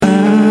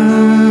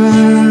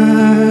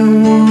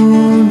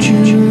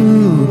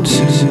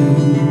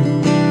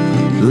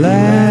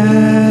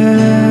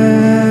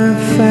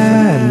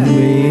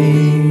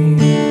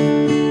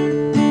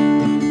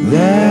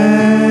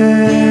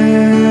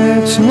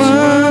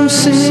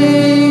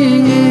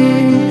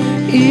singing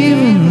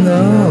even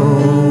though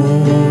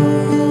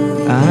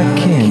I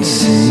can't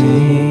sing.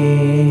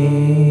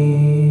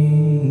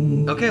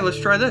 Okay, let's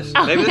try this.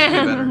 Maybe this will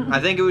be better. I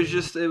think it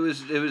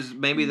was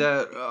maybe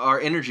that our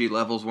energy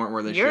levels weren't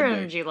where they Your should be.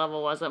 energy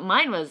level wasn't.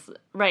 Mine was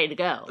ready to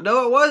go.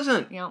 No, it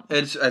wasn't. Yep.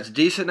 It's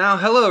decent now.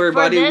 Hello,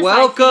 everybody. this, I feed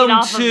Welcome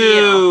off of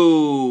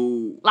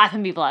to. Laugh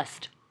and be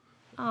blessed.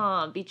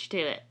 Oh, beat you to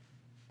it.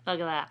 Look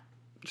at that.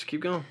 Just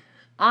keep going.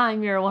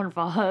 I'm your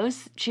wonderful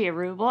host, Chia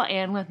Rubel,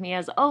 and with me,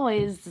 as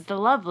always, is the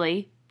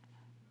lovely...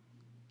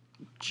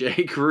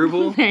 Jake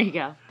Rubel. There you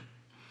go.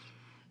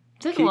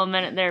 Took a little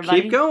minute there,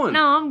 buddy. Keep going.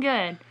 No, I'm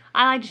good.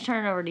 I like to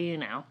turn it over to you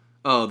now.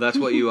 Oh, that's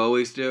what you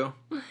always do?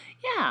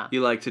 Yeah. You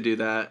like to do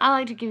that? I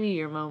like to give you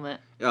your moment.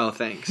 Oh,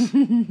 thanks.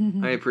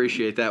 I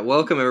appreciate that.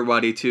 Welcome,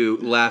 everybody, to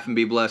Laugh and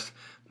Be Blessed,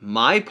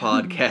 my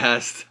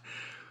podcast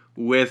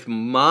with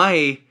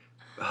my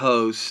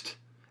host.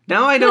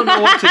 Now I don't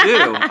know what to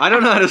do. I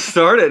don't know how to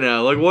start it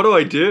now. Like, what do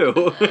I do?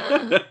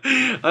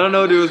 I don't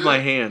know what to do with my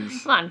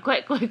hands. Come on,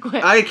 quick.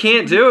 I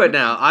can't do it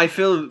now. I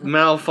feel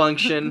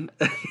malfunction.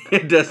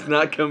 It does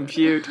not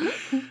compute.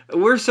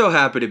 We're so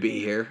happy to be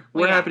here.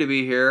 We're happy to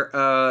be here.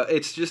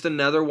 It's just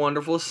another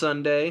wonderful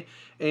Sunday,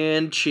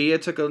 and Chia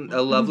took a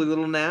lovely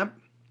little nap.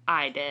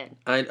 I did.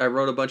 I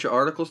wrote a bunch of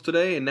articles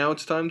today, and now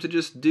it's time to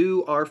just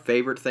do our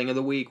favorite thing of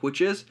the week,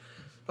 which is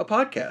a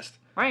podcast.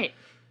 Right.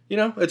 You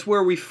know, it's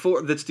where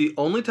that's the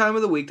only time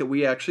of the week that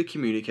we actually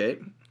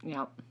communicate.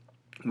 Yep.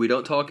 We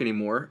don't talk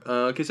anymore,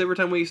 because every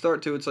time we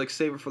start to, it's like,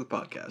 save it for the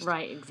podcast.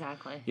 Right,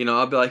 exactly. You know,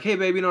 I'll be like, hey,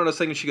 babe, you know what I was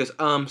thinking? She goes,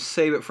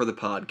 save it for the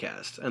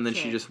podcast. And then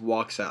she just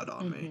walks out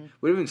on me.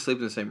 We don't even sleep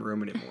in the same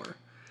room anymore.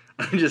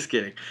 I'm just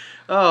kidding.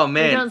 Oh,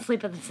 man. We don't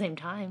sleep at the same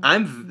time.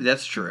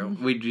 That's true.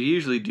 We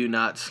usually do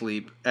not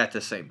sleep at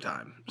the same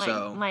time.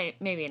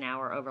 Maybe an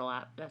hour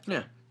overlap. That's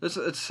yeah.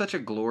 It's such a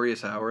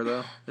glorious hour,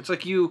 though. It's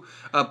like you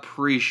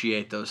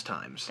appreciate those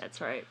times.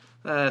 That's right.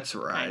 That's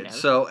right. Kind of.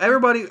 So,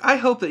 everybody, I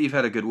hope that you've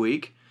had a good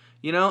week.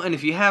 You know, and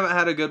if you haven't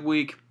had a good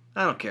week,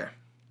 I don't care.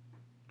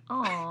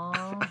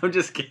 Aww. I'm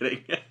just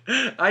kidding.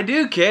 I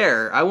do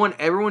care. I want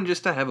everyone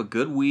just to have a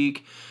good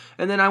week.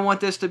 And then I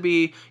want this to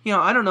be, you know,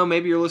 I don't know,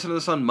 maybe you're listening to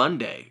this on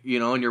Monday, you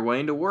know, and you're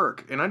waiting to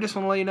work. And I just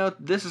want to let you know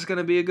this is going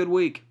to be a good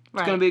week.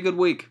 It's going to be a good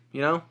week,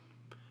 you know?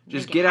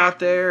 Just get out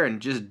there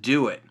and just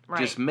do it.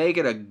 Right. Just make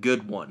it a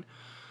good one.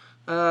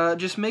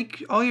 Just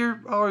make all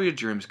your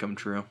dreams come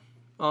true.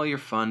 All your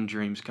fun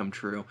dreams come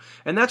true.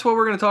 And that's what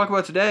we're going to talk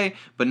about today,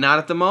 but not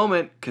at the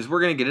moment, because we're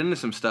going to get into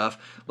some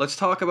stuff. Let's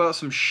talk about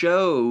some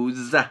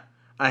shows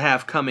I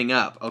have coming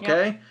up,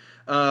 okay?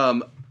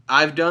 Yep.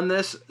 I've done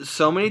this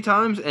so many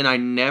times, and I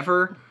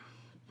never,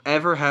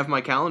 ever have my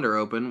calendar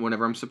open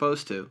whenever I'm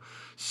supposed to.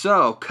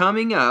 So,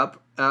 coming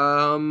up,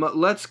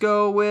 let's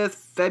go with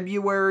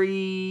February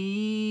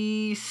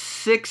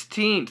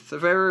 16th.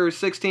 February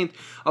 16th,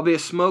 I'll be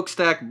at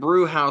Smokestack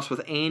Brew House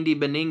with Andy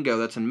Beningo.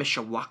 That's in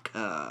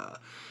Mishawaka.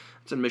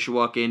 It's in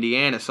Mishawaka,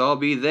 Indiana, so I'll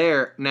be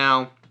there.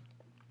 Now,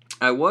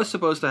 I was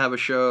supposed to have a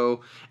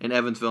show in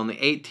Evansville on the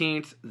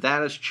 18th.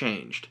 That has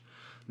changed.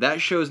 That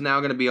show is now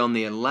going to be on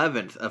the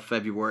 11th of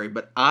February,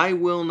 but I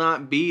will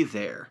not be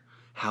there.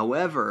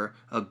 However,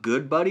 a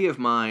good buddy of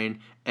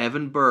mine,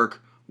 Evan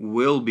Burke,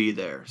 will be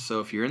there. So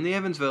if you're in the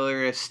Evansville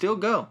area, still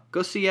go.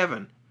 Go see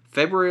Evan.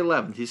 February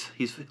 11th.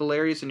 He's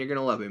hilarious and you're going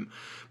to love him.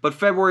 But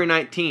February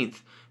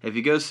 19th, if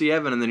you go see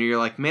Evan and then you're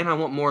like, man, I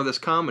want more of this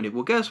comedy.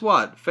 Well, guess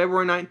what?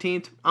 February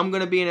 19th, I'm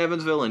going to be in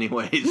Evansville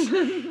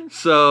anyways.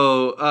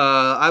 So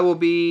I will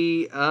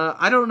be,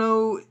 I don't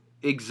know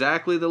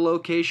exactly the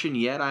location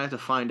yet. I have to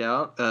find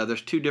out.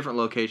 There's 2 different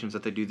locations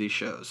that they do these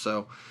shows.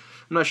 So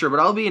I'm not sure, but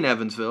I'll be in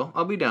Evansville.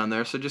 I'll be down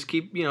there, so just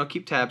keep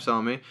tabs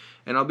on me.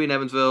 And I'll be in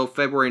Evansville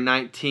February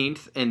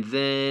 19th, and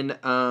then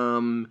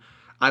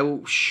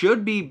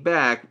should be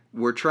back.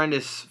 We're trying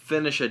to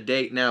finish a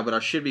date now, but I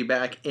should be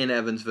back in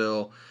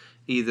Evansville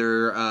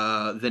either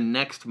the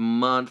next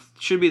month.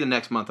 Should be the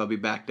next month I'll be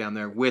back down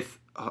there with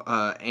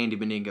Andy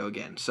Beningo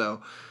again.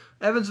 So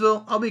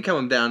Evansville, I'll be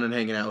coming down and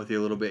hanging out with you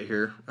a little bit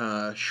here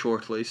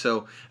shortly.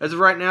 So as of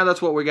right now,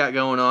 that's what we got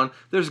going on.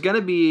 There's going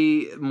to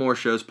be more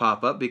shows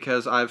pop up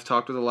because I've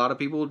talked with a lot of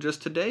people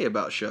just today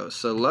about shows.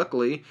 So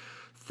luckily,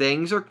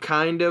 things are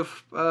kind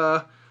of,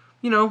 on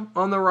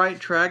the right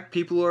track.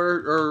 People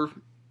are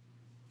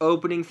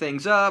opening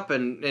things up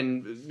and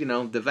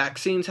the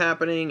vaccine's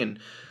happening and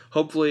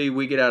hopefully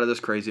we get out of this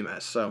crazy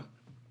mess. So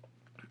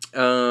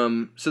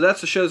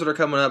that's the shows that are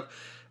coming up.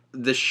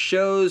 The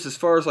shows, as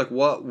far as like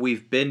what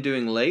we've been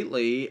doing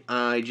lately,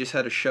 I just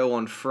had a show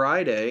on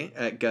Friday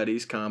at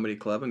Gutty's Comedy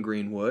Club in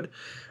Greenwood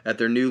at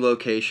their new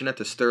location at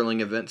the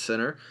Sterling Event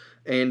Center.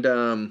 And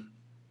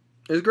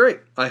it was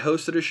great. I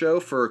hosted a show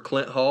for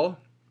Clint Hall.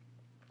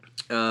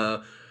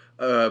 A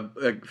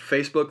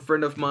Facebook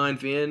friend of mine,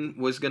 Vin,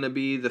 was going to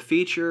be the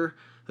feature.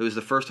 It was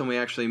the first time we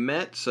actually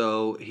met,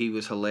 so he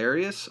was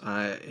hilarious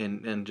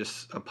and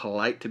just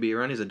polite to be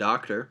around. He's a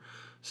doctor.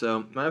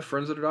 So I have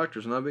friends that are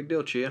doctors. Not a big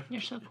deal, Chia.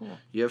 You're so cool.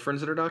 You have friends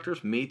that are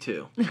doctors? Me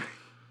too.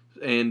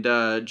 And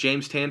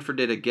James Tanford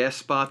did a guest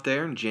spot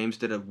there, and James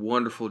did a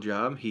wonderful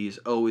job. He's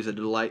always a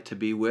delight to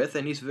be with,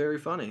 and he's very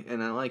funny,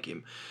 and I like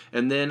him.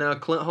 And then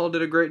Clint Hall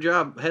did a great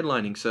job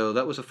headlining, so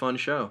that was a fun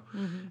show.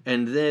 Mm-hmm.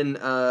 And then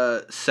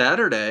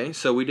Saturday,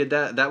 so we did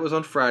that. That was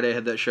on Friday, I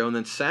had that show. And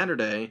then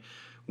Saturday,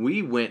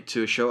 we went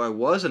to a show I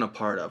wasn't a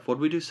part of. What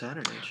did we do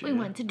Saturday, Gia? We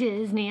went to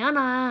Disney on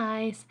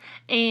Ice,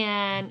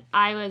 and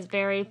I was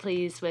very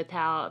pleased with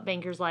how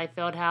Bankers Life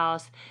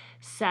Fieldhouse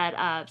set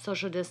up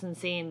social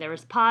distancing. There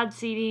was pod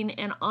seating,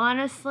 and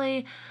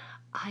honestly,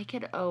 I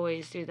could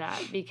always do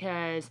that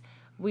because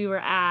we were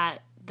at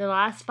the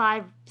last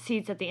 5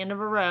 seats at the end of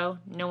a row.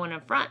 No one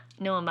in front,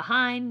 no one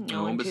behind,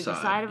 no one to the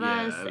side of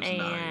us, it was and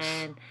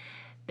nice.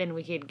 then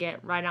we could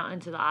get right out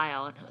into the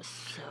aisle, and it was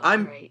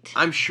so great.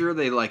 I'm sure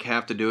they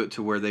have to do it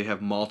to where they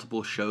have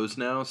multiple shows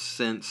now,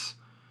 since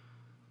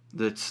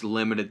it's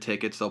limited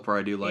tickets. They'll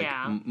probably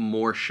do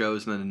more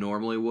shows than they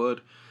normally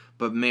would.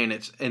 But man,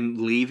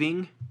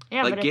 leaving,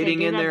 yeah, like but getting if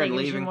they do in there that, and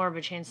gives leaving. you more of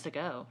a chance to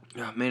go.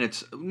 Oh, man,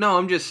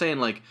 I'm just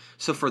saying,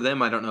 so for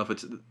them, I don't know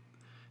if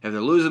they're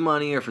losing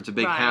money or if it's a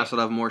big hassle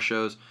to have more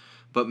shows.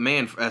 But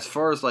man, as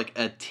far as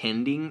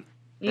attending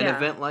an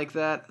event like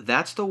that,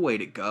 that's the way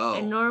to go.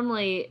 And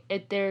normally,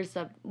 if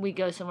we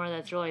go somewhere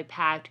that's really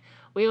packed,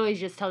 we always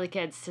just tell the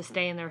kids to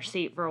stay in their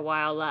seat for a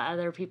while, let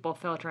other people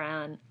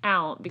filter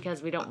out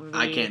because we don't.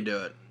 I can't do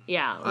it.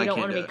 Yeah, we don't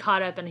want to be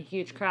caught up in a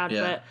huge crowd,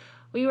 Yeah. but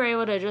we were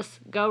able to just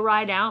go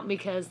right out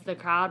because the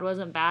crowd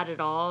wasn't bad at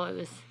all. It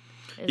was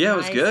It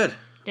was nice. good.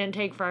 Didn't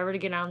take forever to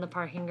get out in the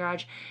parking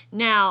garage.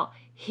 Now,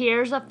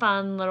 here's a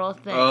fun little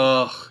thing.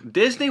 Ugh,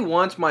 Disney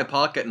wants my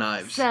pocket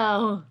knives.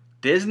 So,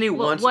 Disney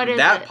wants what is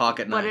that it?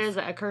 pocket knife. What is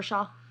it, a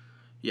Kershaw?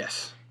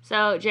 Yes.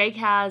 So, Jake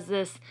has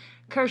this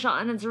Kershaw,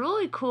 and it's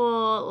really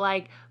cool,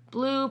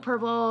 blue,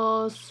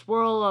 purple,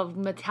 swirl of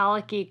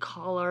metallic-y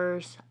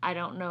colors. I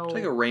don't know. It's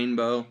like a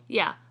rainbow.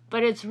 Yeah,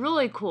 but it's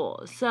really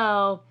cool.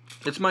 So,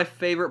 it's my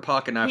favorite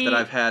pocket knife that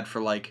I've had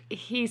for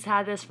he's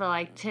had this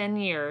for 10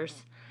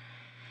 years.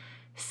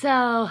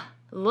 So,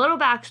 little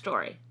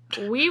backstory.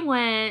 We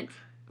went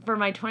for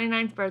my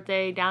 29th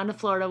birthday down to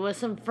Florida with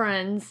some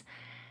friends,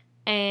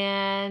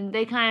 and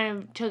they kind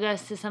of took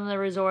us to some of the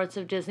resorts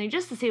of Disney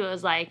just to see what it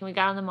was like. And we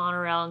got on the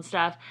monorail and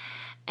stuff.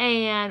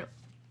 And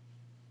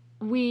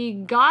we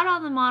got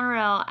on the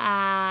monorail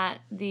at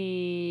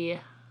the...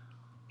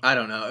 I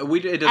don't know.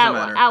 It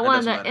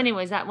doesn't matter.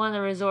 Anyways, at one of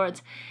the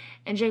resorts.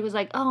 And Jake was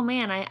like, oh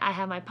man, I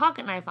have my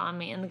pocket knife on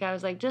me. And the guy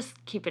was like,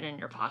 just keep it in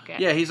your pocket.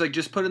 Yeah, he's like,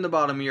 just put it in the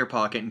bottom of your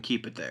pocket and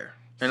keep it there.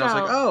 And I was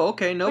like, oh,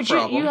 okay, no but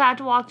problem. You have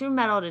to walk through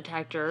metal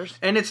detectors.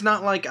 And it's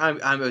not like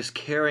I was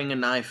carrying a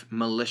knife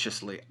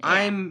maliciously.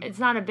 Yeah, it's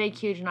not a big,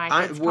 huge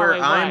knife. It's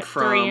probably,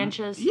 3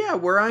 inches? Yeah,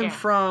 where I'm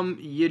from,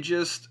 you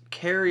just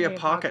carry a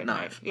pocket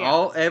knife.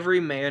 Yeah.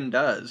 Every man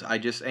does.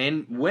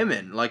 And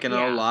women,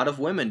 a lot of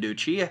women do.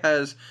 Chia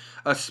has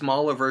a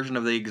smaller version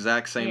of the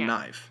exact same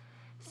knife.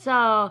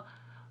 So...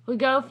 we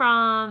go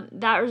from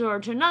that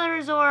resort to another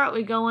resort.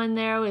 We go in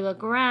there. We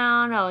look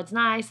around. Oh, it's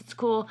nice. It's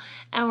cool.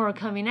 And we're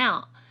coming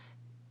out.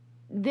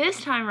 This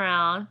time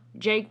around,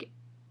 Jake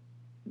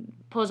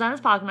pulls out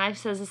his pocket knife,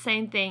 says the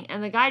same thing.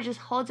 And the guy just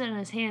holds it in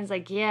his hands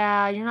like,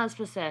 yeah, you're not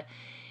supposed to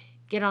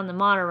get on the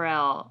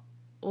monorail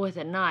with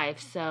a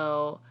knife.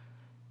 So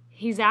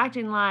he's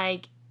acting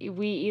like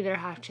we either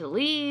have to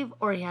leave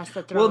or he has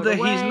to throw it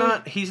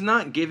away. He's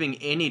not giving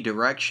any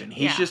direction.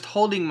 He's just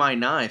holding my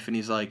knife. And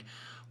he's like...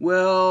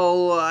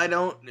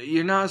 well,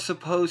 you're not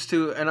supposed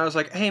to. And I was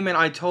like, hey, man,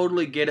 I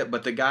totally get it.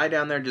 But the guy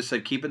down there just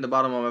said, keep it in the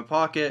bottom of my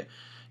pocket,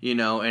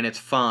 and it's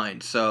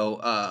fine. So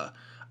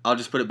I'll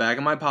just put it back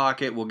in my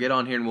pocket. We'll get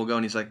on here and we'll go.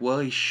 And he's like, well,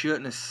 he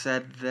shouldn't have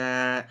said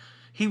that.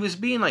 He was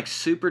being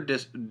super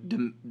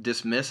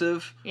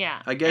dismissive.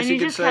 Yeah. I guess and you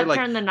could say kept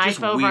turning the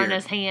knife over weird. in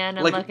his hand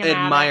and looking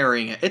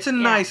admiring at it. It's a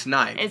nice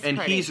knife. It's and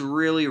pretty. He's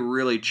really,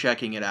 really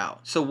checking it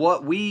out. So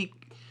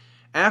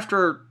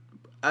after...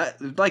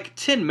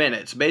 10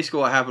 minutes, basically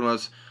what happened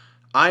was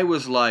I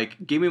was like,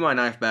 give me my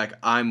knife back,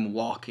 I'm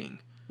walking.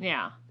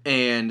 Yeah.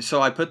 And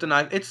so I put the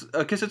knife,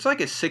 because it's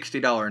like a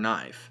 $60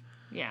 knife.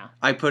 Yeah.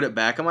 I put it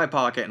back in my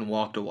pocket and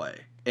walked away.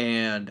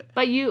 And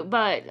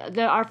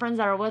our friends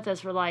that are with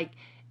us were like,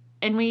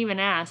 and we even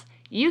asked,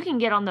 you can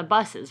get on the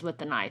buses with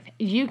the knife.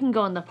 You can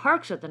go in the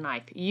parks with the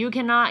knife. You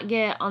cannot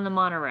get on the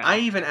monorail. I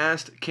even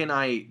asked, can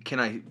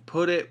I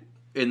put it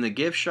in the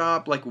gift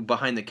shop,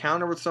 behind the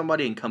counter with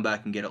somebody and come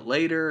back and get it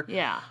later?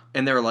 Yeah.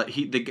 And they were like,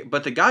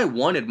 but the guy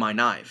wanted my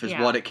knife is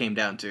what it came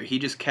down to. He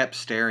just kept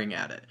staring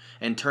at it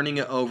and turning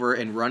it over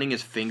and running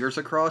his fingers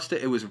across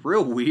it. It was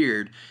real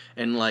weird.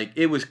 And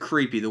it was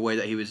creepy the way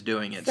that he was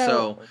doing it.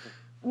 So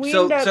we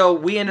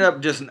ended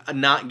up just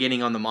not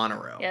getting on the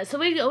monorail. Yeah. So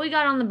we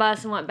got on the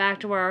bus and went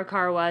back to where our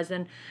car was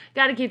and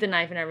got to keep the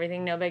knife and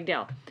everything. No big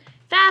deal.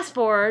 Fast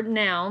forward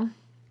now,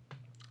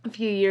 a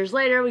few years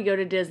later, we go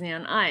to Disney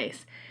on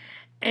Ice.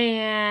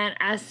 And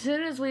as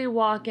soon as we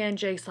walk in,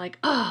 Jake's like,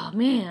 oh,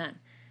 man.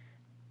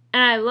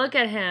 And I look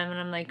at him, and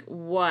I'm like,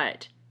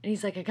 what? And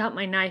he's like, I got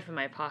my knife in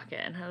my pocket.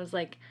 And I was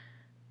like,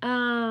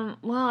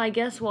 well, I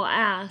guess we'll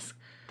ask.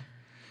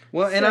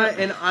 Well,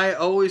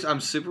 So- I'm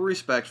super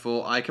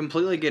respectful. I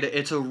completely get it.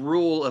 It's a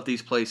rule of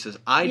these places.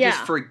 I Yeah.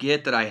 just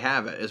forget that I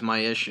have it is my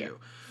issue.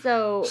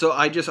 So So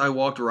I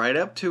walked right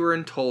up to her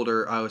and told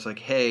her, I was like,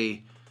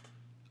 hey,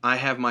 I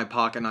have my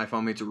pocket knife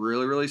on me. It's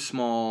really, really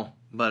small,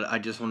 but I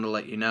just wanted to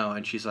let you know.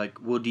 And she's like,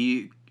 well, do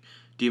you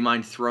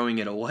mind throwing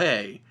it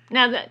away?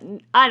 now that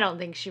I don't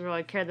think she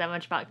really cared that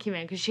much about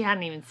Q-Man because she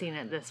hadn't even seen it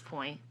at this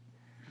point.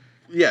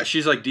 Yeah,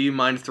 she's like, do you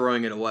mind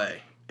throwing it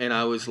away? And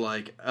I was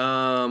like,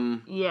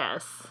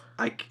 Yes.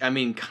 I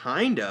mean,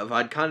 kind of.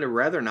 I'd kind of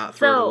rather not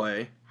throw it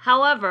away.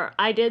 However,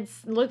 I did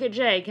look at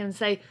Jake and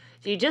say,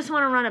 do you just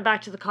want to run it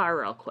back to the car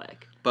real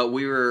quick? But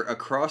we were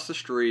across the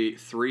street,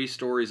 3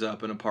 stories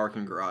up in a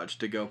parking garage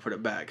to go put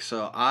it back.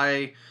 So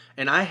I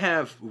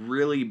have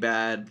really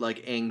bad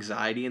like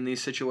anxiety in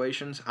these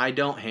situations. I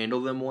don't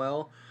handle them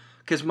well.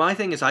 Because my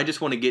thing is I just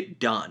want to get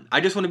done.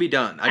 I just want to be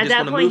done. I At just that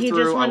want to point, move he through.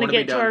 just I wanted want to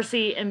to be get to our done.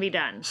 seat and be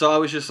done. So I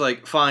was just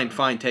like, fine,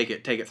 take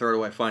it, throw it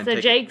away, fine, So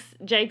take it.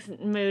 Jake's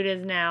mood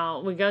is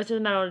now, we go to the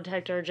metal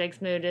detector,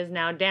 Jake's mood is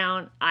now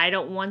down. I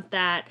don't want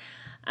that.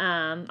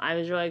 I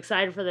was really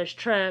excited for this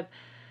trip.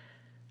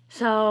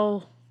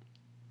 So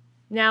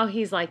now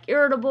he's like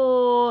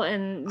irritable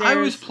and I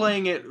was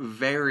playing it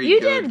very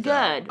You good. did though.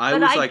 good, I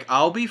but was I- like,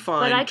 I'll be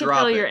fine, but I could drop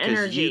feel it, your because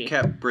energy. you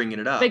kept bringing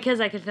it up.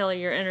 because I could feel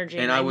your energy.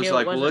 And I was knew it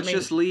like, well, wasn't let's me.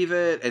 just leave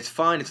it. It's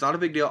fine. It's not a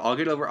big deal. I'll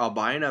get over it. I'll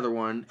buy another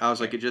one. I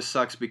was like, it just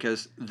sucks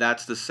because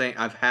that's the same.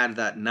 I've had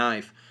that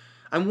knife.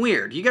 I'm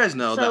weird. You guys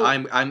know So-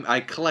 that I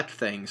collect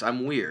things.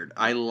 I'm weird.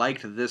 I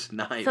liked this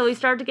knife. So we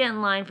start to get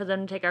in line for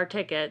them to take our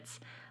tickets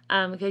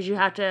because you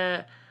have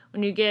to,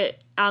 when you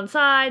get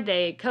outside,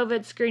 they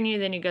COVID screen you,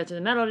 then you go to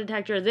the metal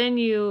detector, then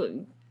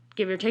you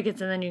give your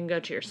tickets, and then you can go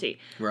to your seat.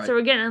 Right. So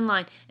we're getting in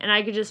line, and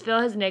I could just feel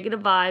his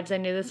negative vibes. I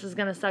knew this was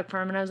going to suck for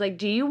him, and I was like,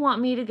 do you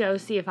want me to go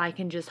see if I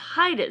can just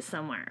hide it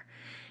somewhere?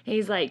 And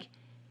he's like,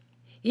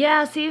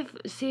 yeah, see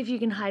if you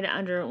can hide it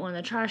under one of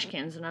the trash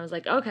cans. And I was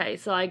like, okay.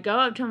 So I go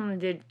up to him and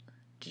did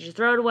you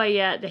throw it away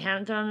yet? They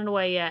hadn't thrown it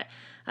away yet.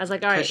 I was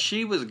like, all right. Because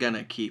she was going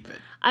to keep it.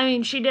 I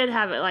mean, she did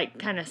have it like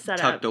kind of set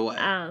Tucked up away.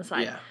 on the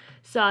side. Yeah.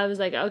 So I was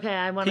like, okay,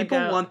 I want to go.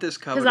 People want this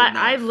covered Because in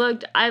I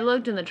knife.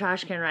 looked in the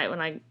trash can right when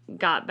I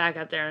got back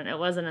up there and it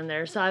wasn't in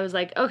there. So I was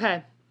like,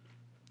 okay.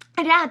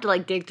 I didn't have to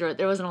like dig through it.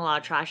 There wasn't a lot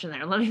of trash in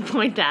there. Let me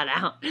point that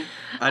out.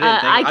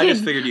 I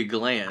just figured you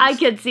glanced. I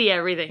could see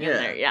everything in Yeah.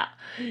 there, yeah.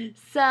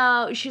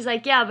 So she's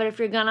like, yeah, but if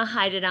you're going to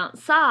hide it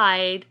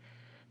outside,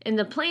 in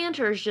the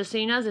planters, just so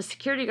you know, the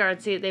security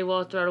guards see it, they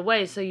will throw it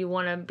away, so you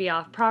want to be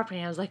off property.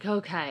 And I was like,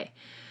 okay.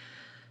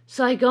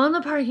 So I go in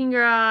the parking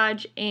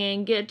garage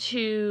and get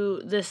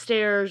to the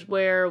stairs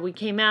where we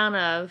came out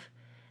of,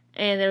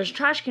 and there's a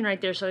trash can right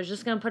there, so I was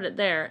just going to put it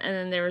there. And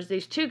then there was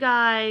these 2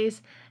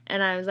 guys,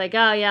 and I was like,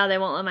 oh, yeah, they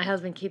won't let my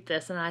husband keep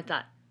this. And I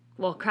thought,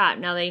 well, crap,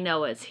 now they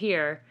know it's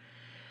here.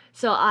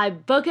 So I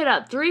book it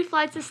up 3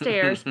 flights of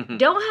stairs,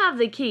 don't have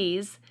the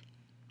keys,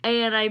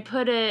 and I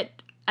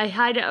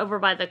hide it over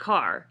by the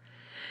car.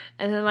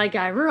 And then, like,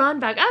 I run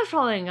back. I was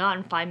probably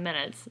gone 5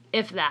 minutes,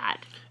 if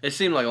that. It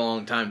seemed like a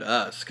long time to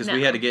us because we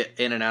No. had to get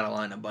in and out of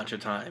line a bunch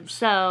of times.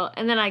 So,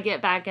 and then I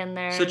get back in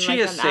there. So and,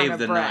 Chia like, I'm out saved of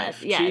the breath.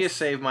 knife. Yes, Chia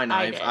saved my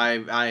knife. did.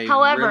 I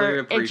However, really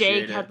if appreciate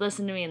Jake it. had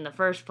listened to me in the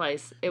first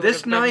place, it would This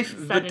have been knife,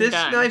 said but and this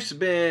done. knife's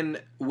been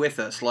with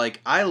us. Like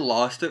I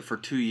lost it for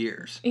 2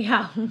 years.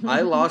 Yeah.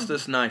 I lost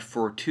this knife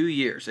for 2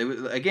 years. It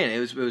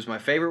was my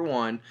favorite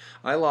one.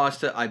 I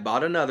lost it. I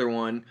bought another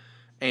one,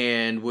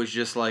 and was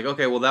just like,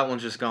 okay, well that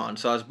one's just gone.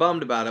 So I was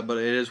bummed about it, but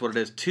it is what it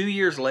is. 2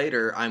 years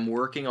later, I'm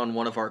working on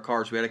one of our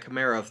cars. We had a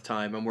Camaro at the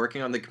time. I'm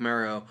working on the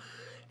Camaro,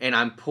 and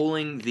I'm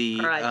pulling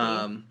the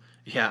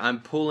R.I.P.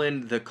 I'm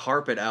pulling the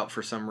carpet out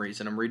for some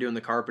reason. I'm redoing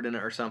the carpet in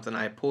it or something.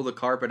 I pull the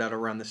carpet out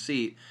around the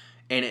seat,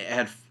 and it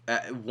had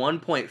at one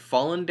point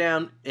fallen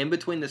down in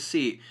between the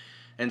seat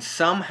and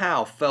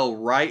somehow fell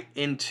right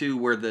into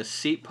where the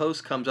seat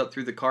post comes up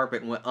through the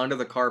carpet and went under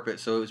the carpet.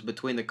 So it was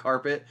between the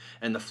carpet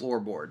and the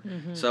floorboard.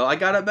 Mm-hmm. So I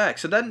got it back.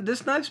 So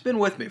this knife's been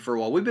with me for a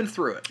while. We've been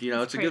through it. You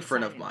know, it's a pretty good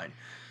friend of exciting. mine.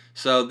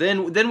 So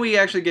then we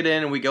actually get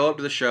in and we go up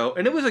to the show,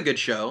 and it was a good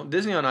show.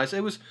 Disney on Ice.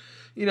 It was,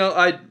 you know,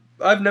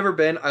 I've never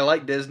been. I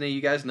like Disney.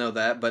 You guys know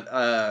that.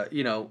 But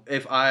you know,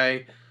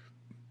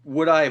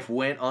 would I have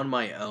went on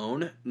my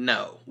own?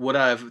 No. Would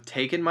I have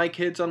taken my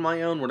kids on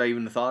my own? Would I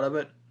even thought of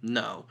it?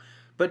 No.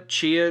 But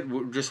Chia,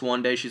 just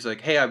one day, she's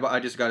like, hey, I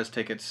just got us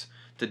tickets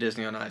to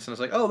Disney on Ice. And I was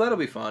like, oh, that'll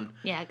be fun.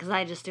 Yeah, because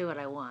I just do what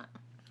I want.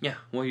 Yeah,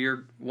 well,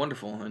 you're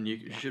wonderful, and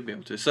you should be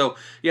able to. So,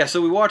 yeah,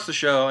 so we watched the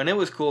show, and it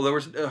was cool. There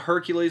was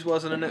Hercules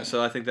wasn't in it,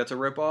 so I think that's a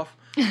ripoff.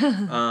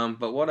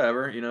 But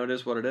whatever, you know, it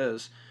is what it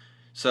is.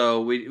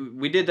 So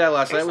we did that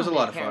last night. It was a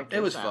lot of fun.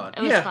 It was fun.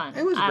 It was fun.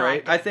 It was I great.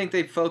 liked it. I think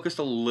they focused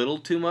a little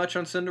too much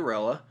on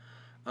Cinderella.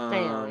 They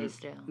always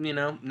do. You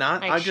know,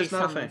 not. Like I'm she's just not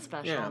a something fan.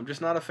 special. Yeah, I'm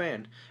just not a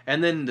fan.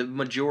 And then the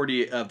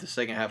majority of the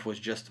second half was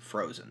just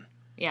Frozen,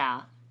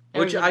 Yeah.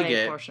 There which was a I big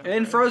get. portion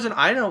And for it. Frozen,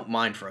 I don't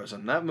mind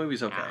Frozen. That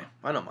movie's okay.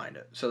 No. I don't mind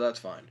it, so that's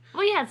fine.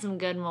 We had some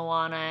good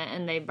Moana,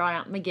 and they brought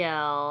out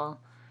Miguel.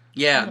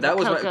 Yeah, And that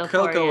was Coco my for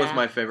Coco was ya.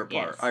 my favorite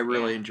part. Yes, I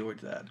really yeah. enjoyed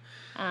that.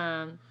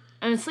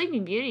 And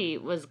Sleeping Beauty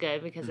was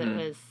good because it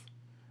was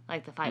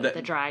like the fight with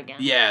the dragon.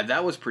 Yeah,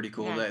 that was pretty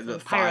cool. Yeah, The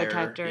fire.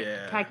 Yeah.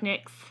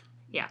 Pyrotechnics.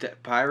 Yeah.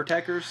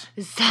 Pyrotechers?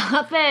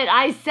 Stop it.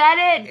 I said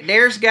it.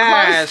 There's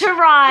guys. Close to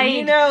right.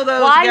 You know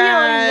those Why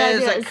guys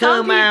you that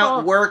Some come out,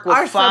 people work with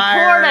are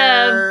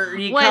fire. supportive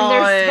You when call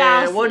their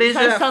spouse it, what is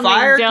says it? something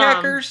Fire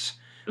dumb. techers?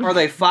 Are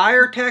they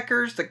fire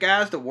techers? The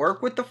guys that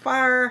work with the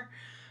fire?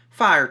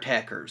 Fire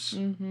techers.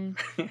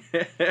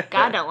 God,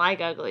 I don't like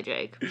ugly,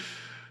 Jake.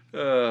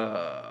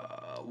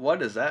 What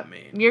does that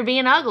mean? You're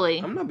being ugly.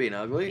 I'm not being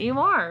ugly. You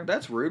are.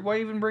 That's rude. Why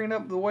even bring it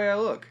up the way I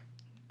look?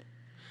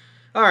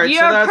 All right,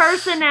 Your so that's,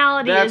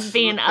 personality that's, is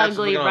being that's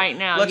ugly what's going on. right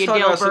now. Let's You talk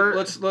about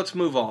Dilbert. some, let's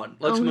move on.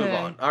 Let's move Okay.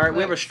 on. All right,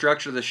 we have a Let's-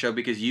 structure of the show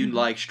because you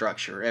like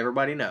structure.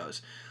 Everybody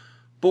knows.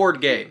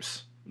 Board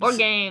games. Or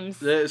games.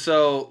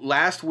 So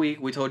last week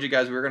we told you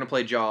guys we were going to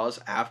play Jaws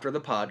after the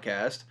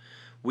podcast.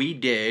 We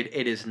did.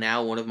 It is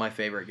now one of my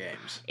favorite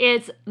games.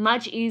 It's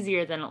much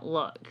easier than it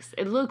looks.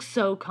 It looks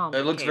so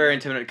complicated. It looks very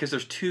intimidating because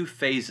there's two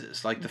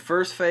phases. Like the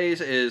first phase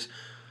is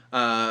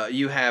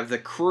you have the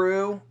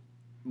crew,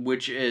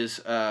 which is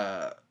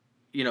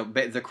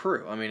the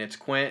crew. I mean, it's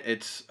Quint,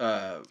 it's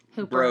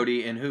Hooper.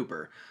 Brody, and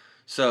Hooper.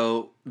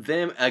 So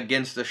them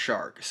against the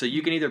shark. So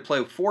you can either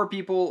play 4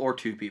 people or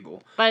 2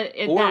 people, But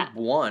or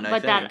 1. I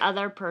But think. that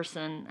other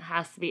person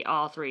has to be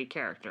all 3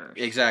 characters.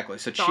 Exactly.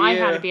 So So Chia I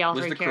had to be all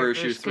was 3 the crew.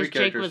 She characters was 3 because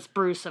Jake characters. was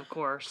Bruce, of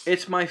course.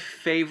 It's my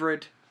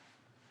favorite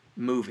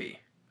movie.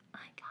 I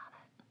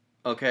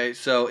got Okay,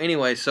 so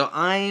anyway,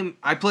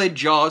 I played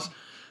Jaws,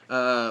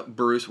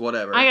 Bruce,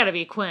 whatever. it. I gotta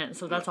be Quint,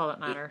 so that's all that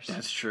matters.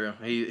 That's true.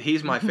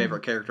 He's my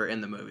favorite character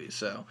in the movie.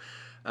 So,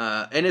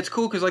 and it's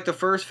cool because like the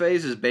first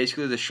phase is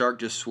basically the shark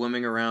just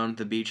swimming around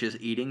the beaches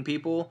eating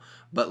people,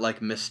 but like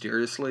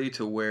mysteriously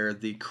to where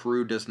the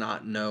crew does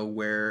not know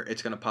where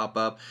it's gonna pop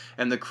up,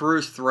 and the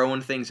crew's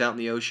throwing things out in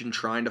the ocean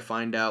trying to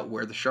find out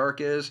where the shark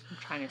is. I'm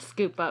trying to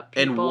scoop up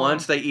people. And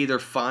once they either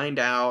find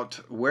out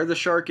where the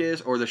shark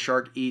is or the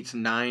shark eats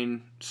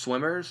 9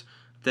 swimmers,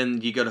 then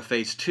you go to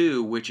phase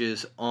 2, which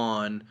is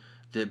on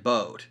the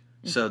boat.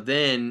 So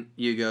then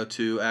you go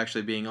to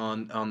actually being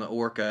on the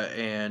orca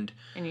and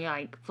And you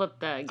like flip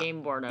the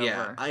game board over.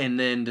 yeah, and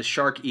then the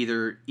shark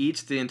either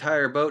eats the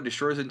entire boat,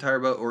 destroys the entire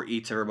boat, or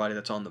eats everybody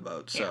that's on the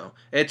boat. So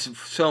it's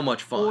so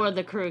much fun. Or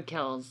the crew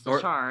kills the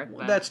shark. Well,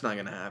 but that's not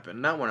gonna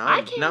happen. Not when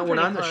I came not when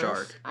pretty I'm the close.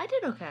 shark. I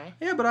did okay.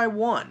 Yeah, but I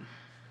won.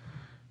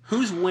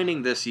 Who's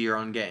winning this year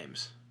on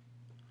games?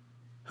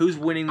 Who's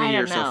winning the I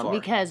year don't know so far?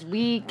 because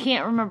we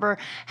can't remember.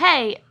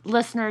 Hey,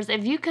 listeners,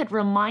 if you could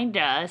remind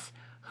us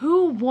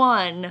who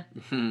won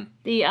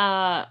the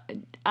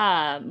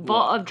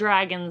Vault of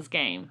Dragons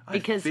game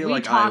because feel we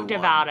like I talked won.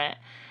 about it,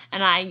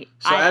 and I.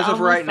 So I as of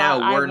almost right thought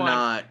now,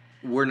 I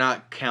we're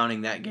not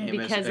counting that game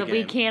because as a we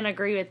game. can't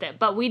agree with it.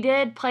 But we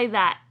did play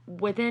that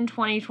within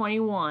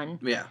 2021.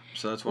 Yeah,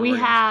 so that's what We we're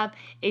have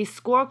a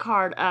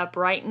scorecard up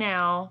right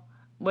now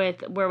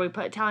with where we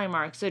put tally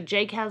marks. So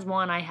Jake has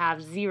 1, I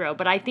have 0,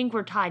 but I think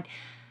we're tied.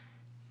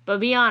 But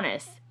be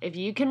honest, if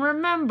you can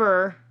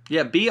remember.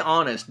 Yeah, be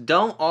honest.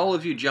 Don't all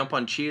of you jump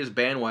on Chia's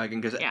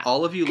bandwagon because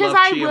all of you love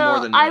Chia more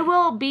than me. I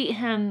will beat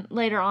him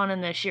later on in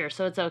this year,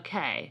 so it's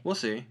okay. We'll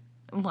see.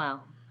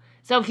 Well,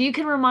 so if you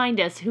can remind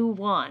us who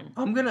won,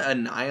 I'm gonna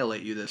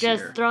annihilate you this year.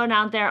 just throw it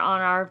out there on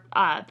our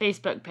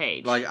Facebook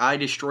page. Like I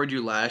destroyed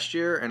you last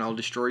year, and I'll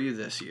destroy you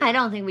this year. I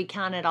don't think we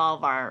counted all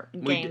of our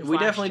games. We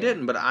last definitely year.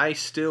 didn't, but I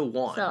still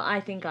won. So I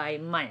think I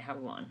might have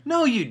won.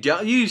 No, you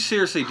don't. You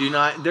seriously do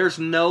not. There's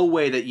no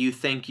way that you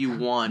think you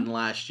won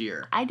last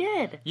year. I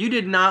did. You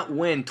did not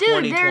win Dude,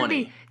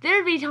 2020.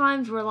 there'd be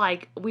times where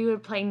like we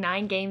would play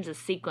 9 games a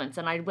sequence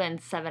and I'd win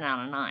 7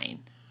 out of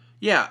 9.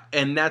 Yeah,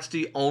 and that's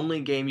the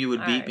only game you would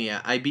beat Alright. me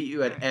at. I beat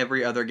you at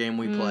every other game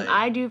we played.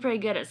 I do pretty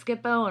good at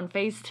Skippo and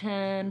Phase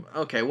 10.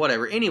 Okay,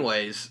 whatever.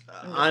 Anyways,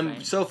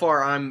 saying. so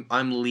far I'm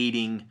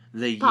leading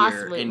the year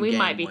Possibly, in we game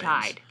might be wins.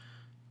 tied.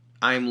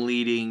 I'm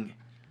leading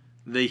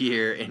the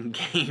year in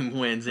game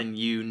wins, and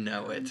you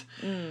know it.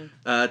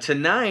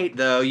 Tonight,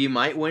 though, you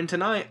might win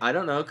tonight. I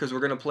don't know because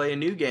we're gonna play a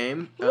new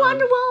game.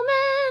 Wonder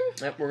Woman.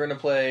 Yep, we're gonna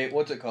play.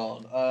 What's it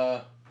called?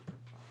 I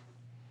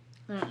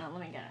don't know. Let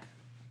me get it.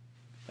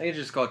 I think it's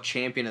just called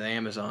Champion of the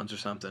Amazons or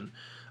something.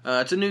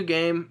 It's a new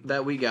game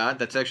that we got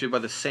that's actually by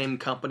the same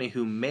company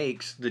who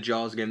makes the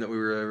Jaws game that we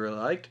really, really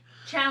liked.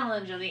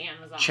 Challenge of the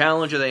Amazon.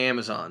 Challenge of the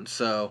Amazon.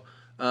 So,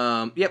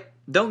 yep,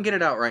 don't get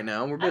it out right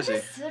now. We're busy. I'm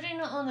just sitting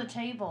on the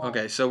table.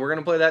 Okay, so we're going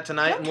to play that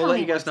tonight, Don't and we'll tell let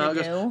you me guys know how what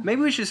it to goes. do.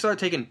 Maybe we should start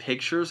taking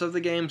pictures of the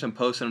games and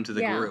posting them to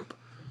the Yeah. group.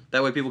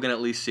 That way people can at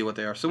least see what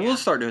they are. So we'll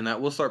start doing that.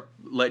 We'll start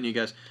letting you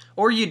guys...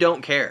 Or you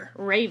don't care.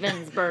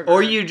 Ravensburger.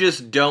 Or you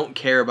just don't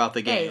care about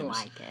the They games.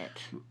 like it.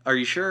 Are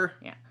you sure?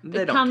 Yeah. They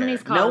The don't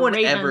company's care. called No one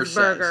ever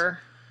says. Ravensburger.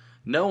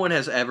 No one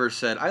has ever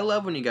said, I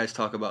love when you guys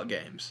talk about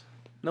games.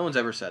 No one's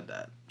ever said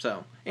that.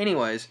 So,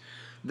 anyways,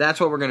 that's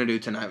what we're going to do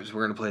tonight, is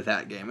we're going to play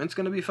that game. It's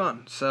going to be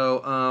fun.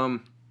 So,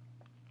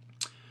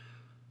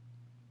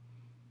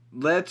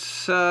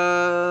 let's,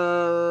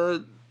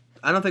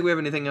 I don't think we have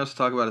anything else to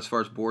talk about as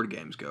far as board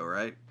games go,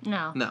 right?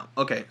 No. No.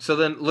 Okay, so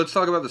then let's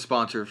talk about the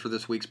sponsor for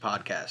this week's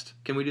podcast.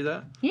 Can we do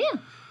that? Yeah.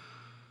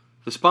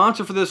 The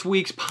sponsor for this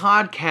week's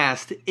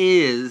podcast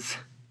is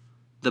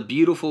the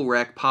Beautiful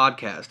Wreck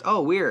Podcast.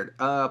 Oh, weird.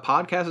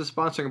 Podcast is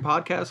sponsoring a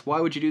podcast? Why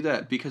would you do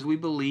that? Because we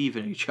believe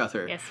in each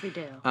other. Yes, we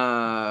do.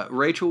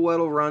 Rachel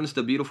Weddle runs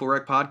the Beautiful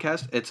Wreck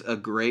Podcast. It's a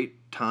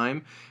great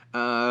time.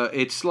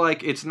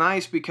 It's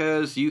nice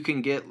because you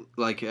can get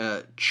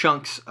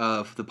chunks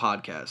of the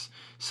podcast.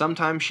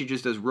 Sometimes she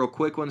just does real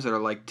quick ones that are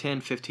like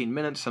 10, 15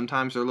 minutes.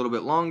 Sometimes they're a little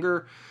bit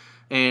longer.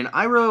 And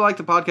I really like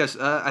the podcast.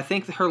 I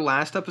think her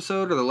last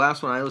episode, or the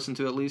last one I listened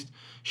to at least,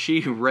 she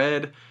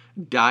read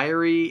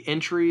diary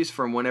entries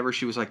from whenever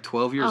she was like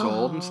 12 years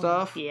old and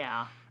stuff.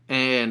 Yeah.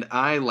 And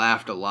I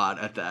laughed a lot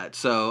at that.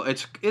 So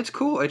it's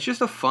cool. It's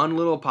just a fun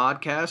little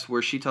podcast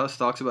where she talks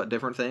about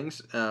different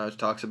things. She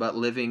talks about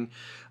living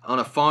on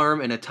a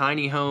farm in a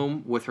tiny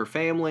home with her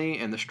family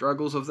and the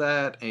struggles of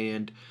that.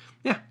 And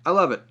yeah, I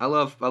love it. I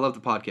love the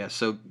podcast.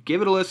 So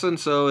give it a listen.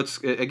 So it's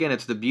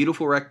the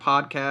Beautiful Wreck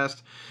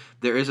Podcast.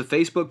 There is a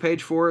Facebook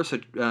page for us, so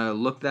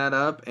look that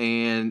up.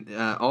 And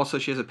also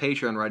she has a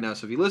Patreon right now.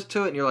 So if you listen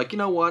to it and you're like, you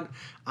know what?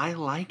 I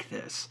like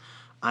this.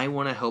 I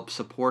want to help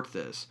support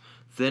this.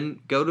 Then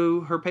go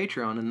to her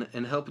Patreon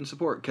and help and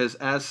support. Because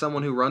as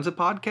someone who runs a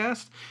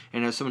podcast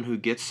and as someone who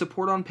gets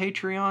support on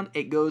Patreon,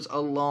 it goes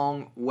a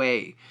long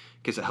way.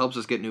 Because it helps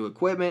us get new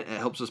equipment. It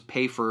helps us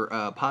pay for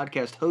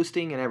podcast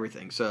hosting and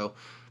everything. So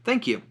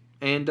thank you.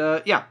 And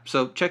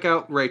so check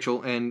out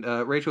Rachel. And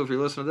Rachel, if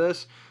you're listening to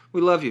this, we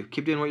love you.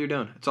 Keep doing what you're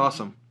doing. It's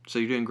awesome. So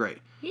you're doing great.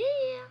 Yeah.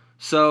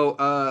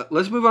 So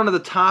let's move on to the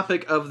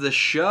topic of the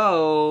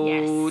show.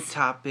 Yes.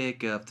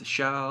 Topic of the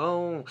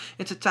show.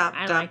 It's a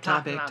topic of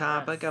the show.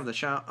 Topic of the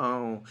show.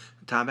 Oh.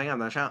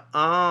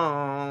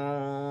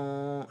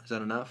 Is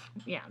that enough?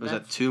 Yeah. Was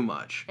that too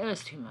much? It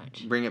was too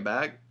much. Bring it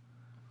back?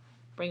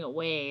 Bring it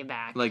way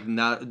back.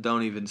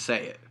 Don't even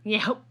say it.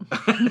 Yep.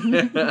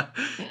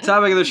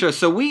 Topic of the show.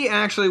 So we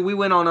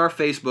went on our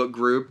Facebook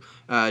group,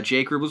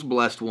 Jake Rubel's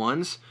Blessed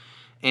Ones,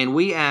 and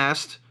we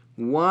asked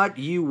what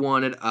you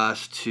wanted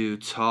us to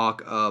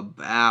talk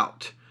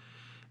about.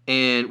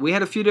 And we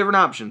had a few different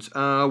options.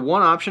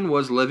 One option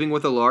was living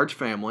with a large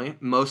family,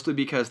 mostly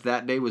because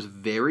that day was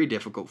very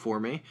difficult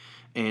for me.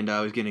 And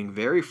I was getting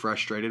very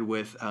frustrated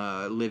with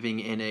living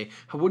in a,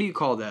 what do you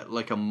call that?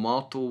 Like a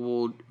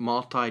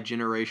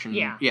multi-generation?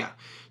 Yeah. Yeah.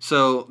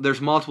 So there's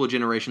multiple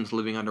generations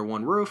living under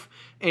one roof.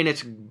 And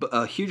it's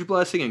a huge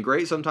blessing and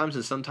great sometimes,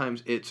 and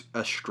sometimes it's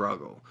a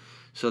struggle.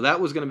 So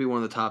that was going to be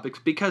one of the topics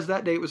because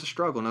that day it was a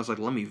struggle. And I was like,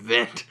 let me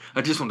vent.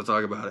 I just want to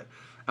talk about it.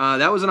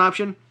 That was an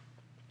option.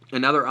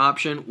 Another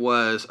option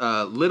was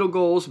little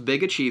goals,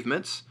 big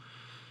achievements.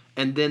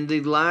 And then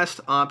the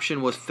last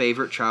option was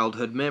favorite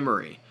childhood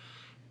memory.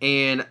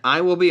 And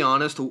I will be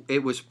honest,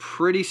 it was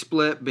pretty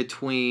split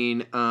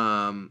between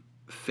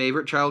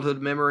favorite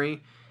childhood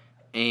memory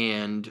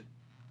and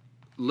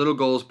little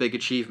goals, big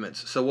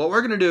achievements. So what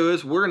we're going to do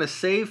is we're going to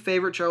save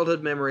favorite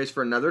childhood memories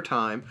for another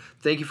time.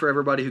 Thank you for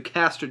everybody who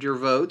casted your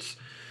votes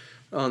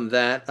on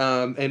that.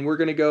 And we're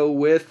going to go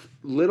with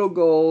little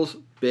goals,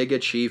 big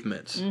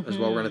achievements is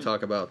what we're going to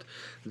talk about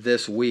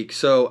this week.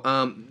 So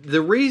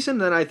the reason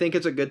that I think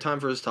it's a good time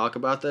for us to talk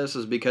about this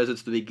is because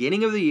it's the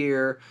beginning of the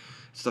year.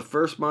 It's the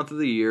first month of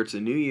the year. It's a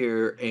new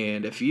year.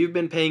 And if you've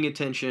been paying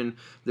attention,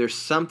 there's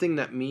something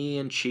that me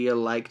and Chia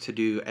like to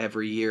do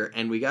every year.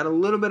 And we got a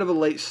little bit of a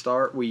late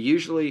start. We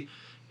usually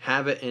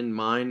have it in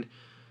mind.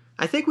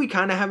 I think we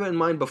kind of have it in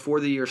mind before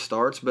the year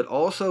starts, but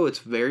also it's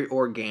very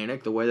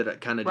organic, the way that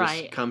it kind of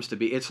just comes to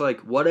be. It's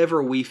like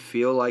whatever we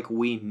feel like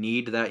we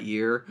need that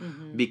year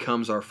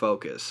becomes our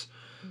focus.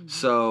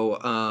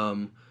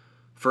 So,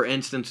 for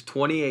instance,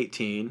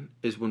 2018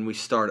 is when we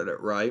started it,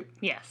 right?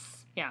 Yes.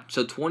 Yeah.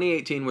 So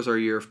 2018 was our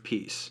year of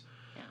peace.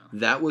 Yeah.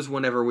 That was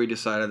whenever we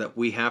decided that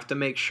we have to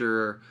make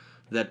sure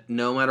that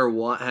no matter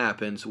what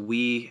happens,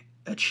 we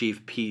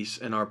achieve peace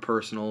in our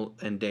personal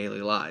and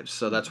daily lives.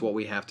 So that's what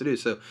we have to do.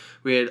 So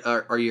we had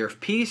our year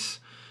of peace,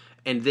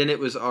 and then it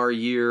was our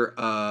year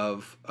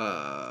of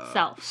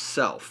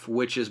self,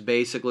 which is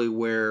basically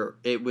where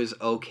it was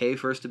okay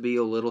for us to be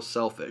a little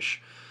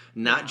selfish.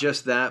 Not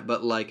just that,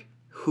 but like,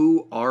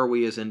 who are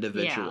we as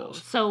individuals?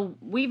 Yeah. So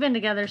we've been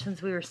together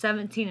since we were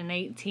 17 and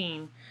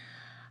 18.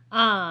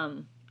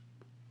 And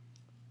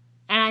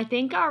I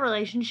think our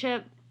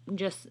relationship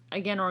just,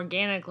 again,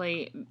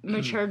 organically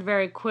matured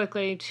very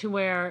quickly to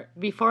where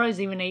before I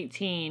was even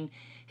 18,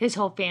 his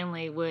whole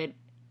family would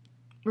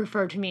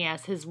refer to me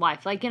as his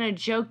wife. Like in a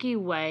jokey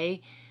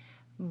way,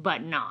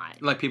 but not.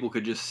 Like people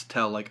could just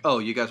tell, like, oh,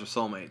 you guys are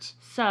soulmates.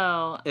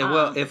 So...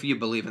 well, if you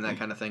believe in that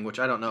kind of thing, which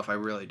I don't know if I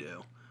really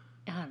do.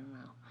 I don't know.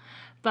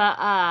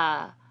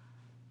 But,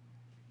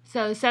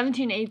 so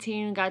 17,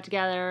 18, got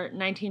together,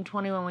 19,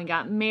 20 when we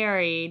got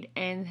married,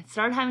 and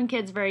started having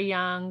kids very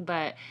young,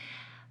 but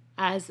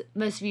as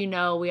most of you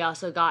know, we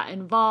also got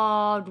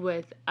involved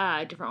with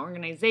different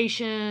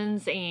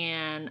organizations,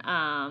 and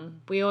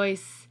we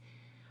always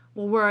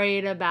were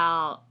worried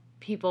about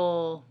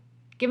people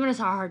giving us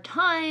a hard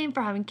time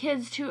for having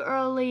kids too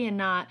early and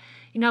not,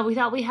 we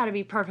thought we had to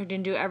be perfect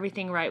and do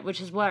everything right, which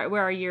is where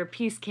our year of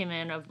peace came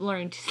in, of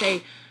learning to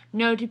say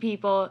no to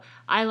people.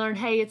 I learned,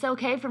 hey, it's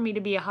okay for me to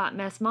be a hot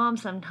mess mom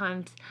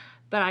sometimes,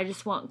 but I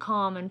just want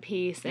calm and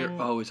peace. And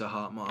You're always a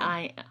hot mom.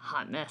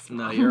 hot mess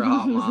mom. No, you're a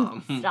hot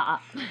mom.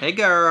 Stop. Hey,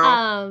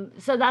 girl.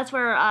 So that's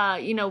where,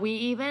 we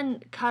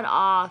even cut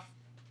off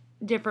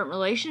different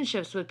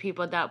relationships with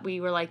people that we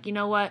were like, you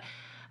know what,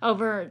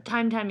 over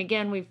time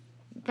again, we've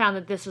found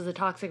that this was a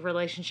toxic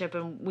relationship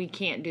and we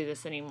can't do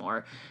this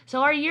anymore.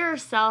 So our year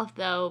of self,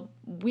 though,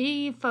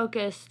 we were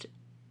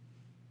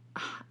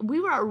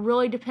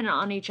really dependent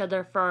on each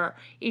other for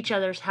each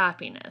other's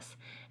happiness.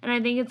 And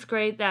I think it's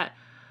great that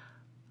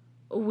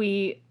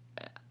we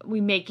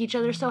make each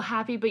other so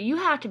happy, but you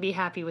have to be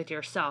happy with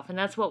yourself. And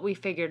that's what we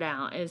figured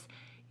out, is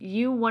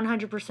you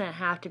 100%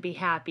 have to be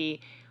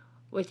happy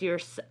with your,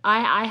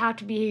 I have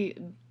to be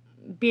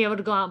able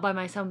to go out by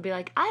myself and be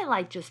like, I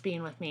like just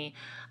being with me.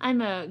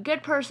 I'm a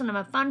good person. I'm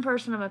a fun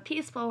person. I'm a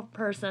peaceful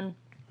person.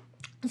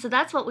 So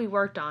that's what we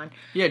worked on.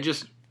 Yeah,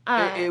 just,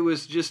 it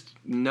was just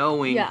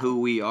knowing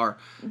who we are.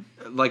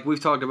 Like we've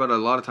talked about it a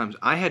lot of times,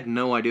 I had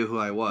no idea who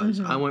I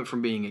was. I went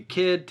from being a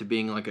kid to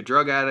being like a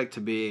drug addict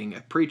to being a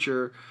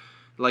preacher.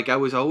 Like I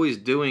was always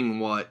doing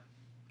what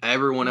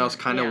everyone else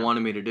kind of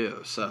wanted me to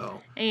do.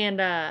 So.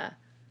 And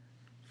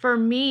for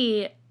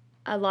me,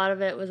 a lot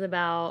of it was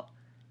about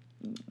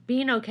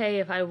being okay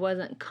if I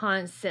wasn't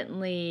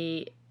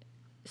constantly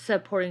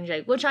supporting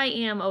Jake, which I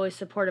am always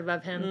supportive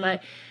of him,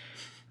 but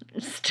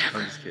I'm just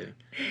kidding.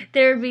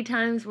 There would be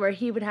times where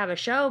he would have a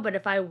show, but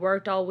if I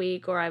worked all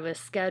week or I was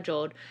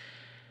scheduled,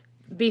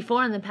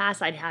 before in the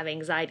past I'd have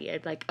anxiety.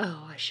 I'd be like,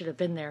 oh, I should have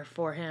been there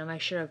for him.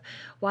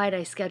 Why did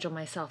I schedule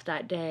myself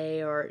that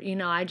day? Or,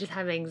 I just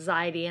have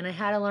anxiety, and I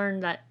had to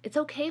learn that it's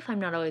okay if I'm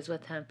not always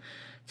with him.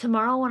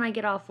 Tomorrow when I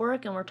get off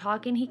work and we're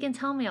talking, he can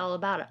tell me all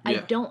about it. Yeah. I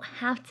don't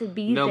have to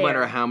be there. No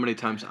matter how many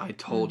times I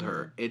told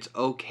her, it's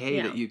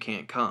okay that you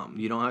can't come.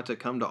 You don't have to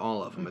come to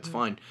all of them. It's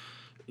fine.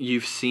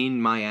 You've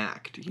seen my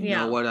act. You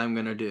know what I'm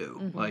going to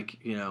do. Like,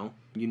 you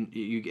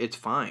it's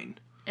fine.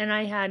 And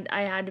I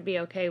had to be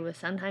okay with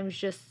sometimes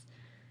just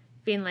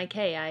being like,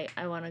 hey,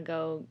 I want to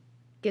go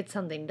get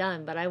something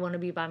done, but I want to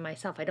be by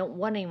myself. I don't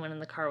want anyone in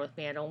the car with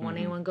me. I don't want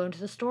anyone going to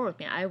the store with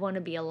me. I want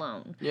to be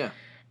alone. Yeah.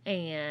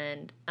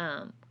 And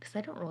because I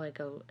don't really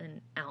go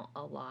out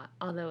a lot,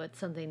 although it's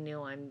something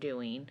new I'm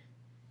doing.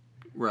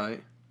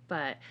 Right.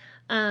 But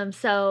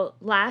so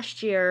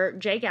last year,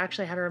 Jake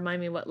actually had to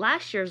remind me what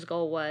last year's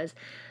goal was.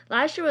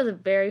 Last year was a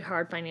very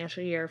hard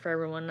financial year for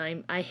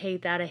everyone. I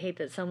hate that. I hate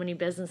that so many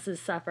businesses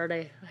suffered.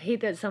 I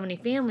hate that so many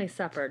families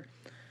suffered.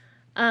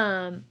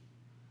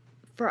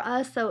 For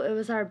us, though, it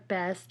was our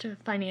best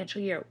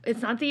financial year.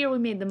 It's not the year we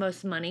made the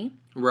most money.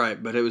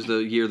 Right, but it was the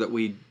year that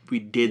we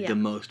did the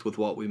most with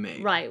what we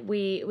made. Right.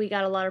 We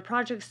got a lot of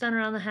projects done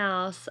around the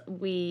house.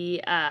 We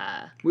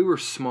were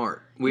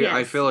smart.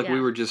 I feel like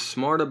we were just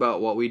smart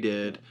about what we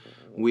did.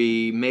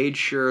 We made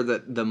sure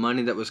that the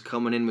money that was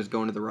coming in was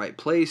going to the right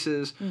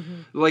places.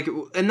 Like,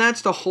 and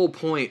that's the whole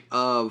point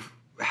of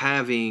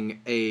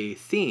having a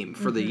theme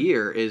for the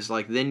year, is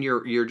like then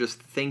you're just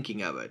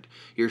thinking of it.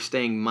 You're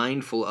staying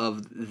mindful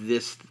of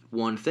this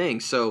one thing.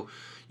 So,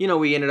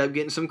 we ended up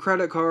getting some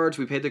credit cards.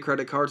 We paid the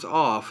credit cards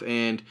off,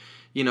 and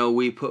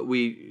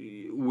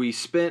we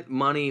spent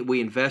money.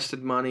 We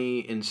invested money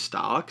in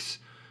stocks.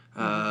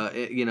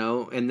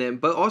 And then,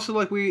 but also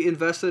like we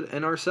invested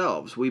in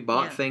ourselves. We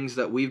bought things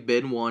that we've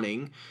been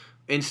wanting.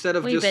 Instead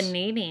of we've been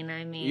needing.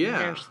 I mean,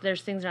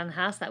 there's things around the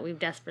house that we've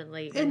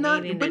desperately been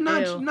needing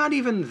to do. Not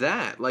even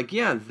that. Like,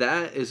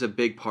 that is a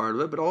big part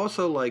of it. But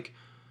also, like,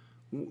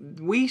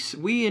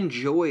 we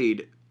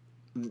enjoyed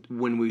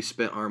when we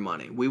spent our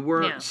money. We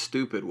weren't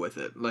stupid with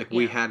it, like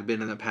we had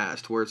been in the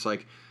past, where it's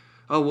like,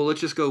 oh, well,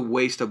 let's just go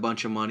waste a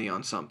bunch of money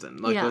on something.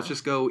 Like, let's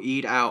just go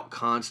eat out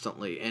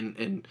constantly.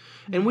 And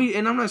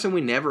I'm not saying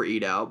we never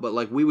eat out, but,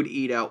 like, we would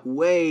eat out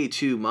way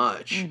too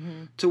much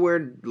to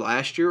where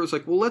last year it was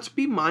like, well, let's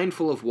be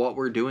mindful of what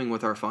we're doing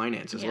with our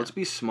finances. Let's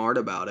be smart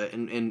about it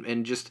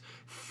and just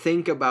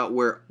think about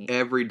where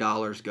every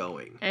dollar's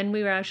going. And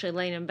we were actually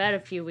laying in bed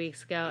a few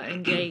weeks ago,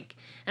 and Jake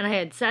and I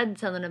had said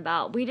something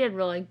about, we did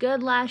really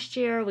good last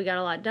year. We got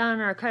a lot done.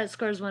 Our credit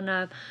scores went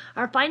up.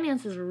 Our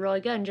finances were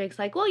really good. And Jake's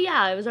like, well,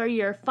 yeah, it was our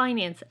year of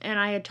finance. And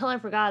I had totally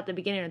forgot at the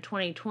beginning of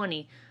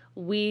 2020,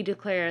 we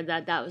declared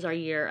that was our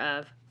year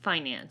of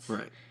finance.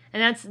 Right.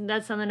 And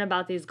that's something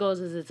about these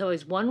goals, is it's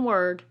always one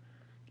word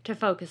to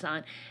focus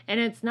on. And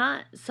it's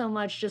not so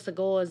much just a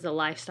goal as the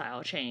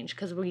lifestyle change,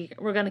 because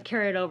we're going to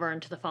carry it over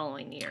into the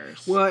following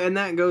years. Well, and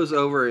that goes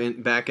over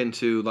back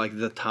into, like,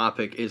 the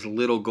topic is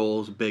little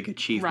goals, big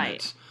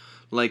achievements. Right.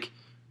 Like,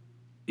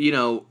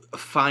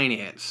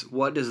 finance,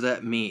 what does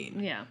that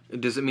mean? Yeah.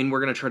 Does it mean we're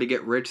going to try to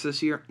get rich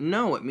this year?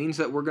 No, it means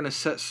that we're going to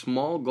set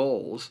small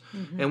goals.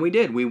 And we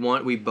did.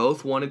 We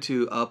both wanted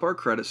to up our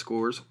credit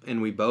scores,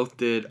 and we both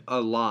did a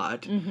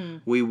lot.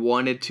 We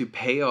wanted to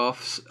pay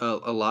off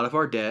a lot of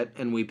our debt,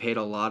 and we paid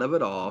a lot of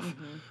it off.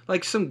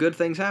 Like, some good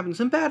things happened.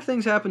 Some bad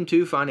things happened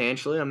too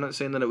financially. I'm not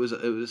saying that it was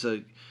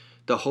a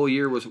the whole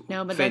year was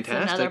No, but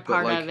fantastic. that's another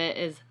part but of it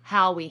is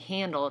how we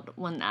handled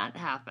when that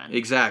happened.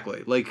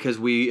 Exactly. Like, because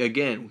we,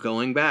 again,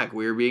 going back,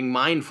 we were being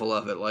mindful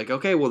of it. Like,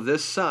 okay, well,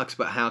 this sucks,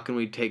 but how can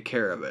we take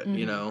care of it,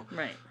 you know?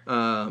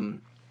 Right.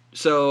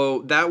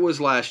 So that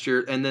was last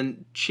year. And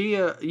then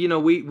Chia, you know,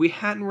 we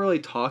hadn't really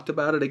talked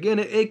about it. Again,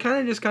 it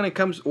kind of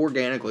comes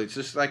organically. It's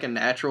just like a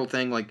natural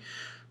thing. Like,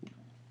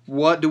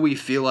 what do we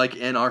feel like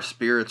in our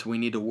spirits we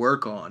need to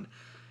work on?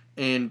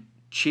 And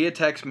Chia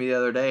texted me the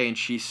other day, and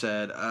she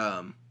said,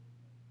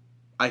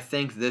 I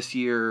think this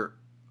year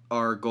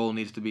our goal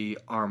needs to be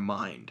our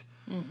mind.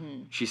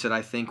 Mm-hmm. She said,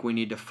 I think we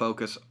need to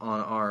focus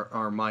on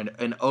our mind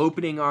and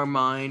opening our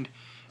mind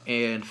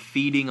and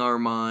feeding our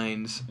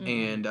minds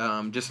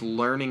and just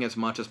learning as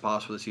much as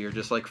possible this year.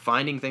 Just like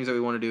finding things that we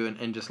want to do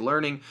and just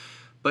learning.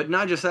 But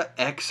not just that,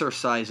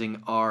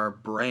 exercising our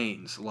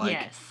brains. Like,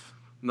 yes.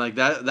 Like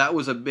that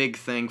was a big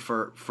thing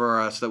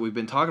for us that we've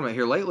been talking about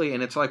here lately.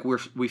 And it's like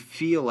we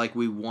feel like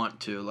we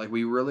want to. Like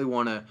we really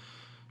want to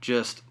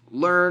just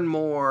learn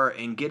more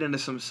and get into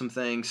some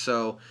things.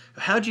 So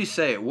how'd you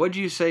say it? What'd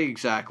you say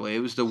exactly? It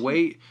was the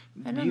way...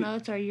 I don't know.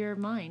 It's your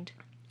mind.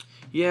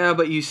 Yeah,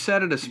 but you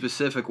said it a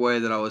specific way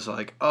that I was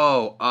like,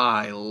 oh,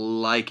 I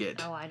like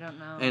it. Oh, I don't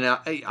know.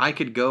 And I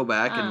could go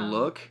back and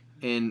look,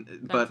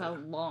 but that's a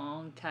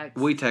long text.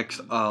 we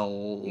text a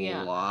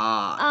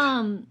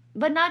lot.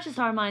 But not just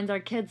our minds, our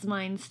kids'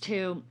 minds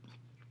too.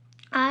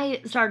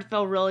 I started to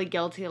feel really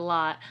guilty a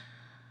lot.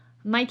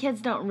 My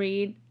kids don't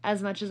read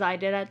as much as I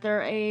did at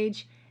their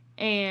age,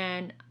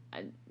 and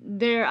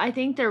I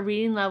think their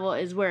reading level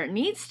is where it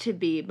needs to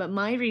be, but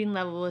my reading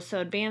level was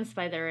so advanced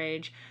by their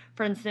age.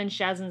 For instance,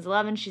 Jasmine's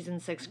 11, she's in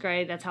 6th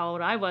grade. That's how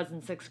old I was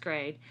in 6th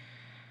grade.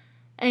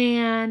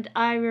 And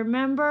I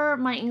remember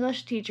my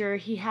English teacher,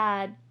 he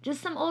had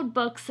just some old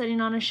books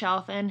sitting on a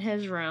shelf in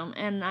his room,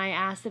 and I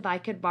asked if I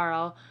could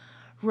borrow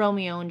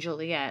Romeo and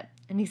Juliet.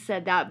 And he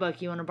said, that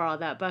book, you want to borrow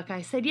that book?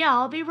 I said, yeah,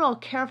 I'll be real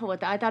careful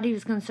with that. I thought he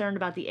was concerned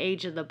about the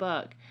age of the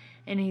book.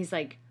 And he's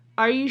like,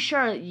 are you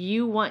sure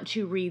you want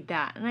to read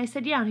that? And I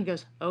said, yeah. And he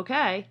goes,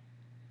 okay.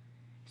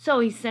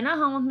 So he sent it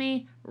home with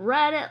me,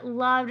 read it,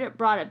 loved it,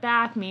 brought it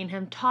back. Me and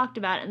him talked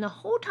about it. And the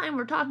whole time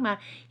we're talking about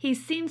it, he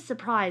seemed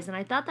surprised. And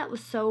I thought that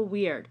was so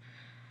weird.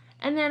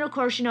 And then, of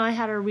course, I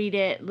had to read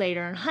it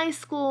later in high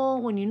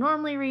school when you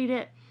normally read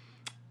it.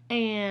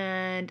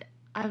 And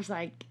I was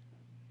like,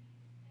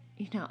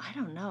 I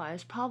don't know. It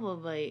was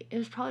probably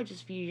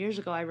just a few years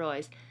ago I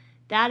realized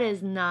that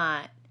is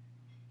not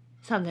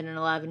something an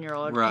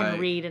 11-year-old can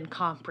read and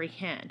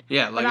comprehend.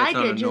 Yeah, like but it's I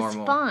not did a normal.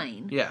 just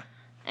fine. Yeah.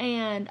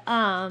 And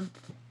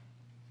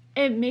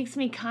it makes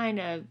me kind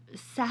of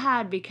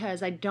sad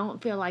because I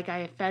don't feel like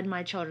I fed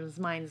my children's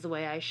minds the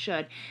way I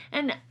should.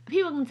 And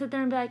people can sit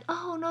there and be like,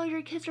 oh, no,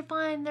 your kids are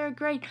fine. They're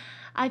great.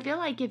 I feel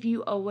like if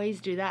you always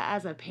do that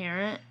as a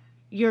parent,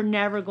 you're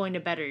never going to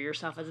better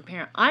yourself as a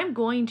parent. I'm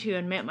going to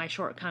admit my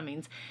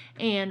shortcomings.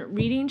 And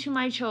reading to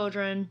my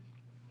children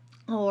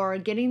or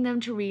getting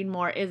them to read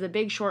more is a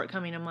big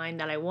shortcoming of mine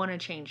that I want to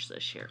change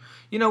this year.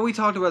 We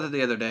talked about that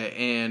the other day,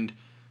 and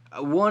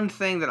one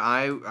thing that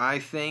I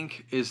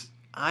think is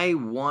I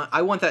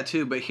want that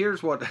too, but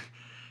here's what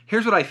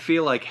I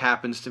feel like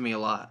happens to me a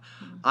lot.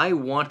 I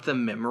want the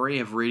memory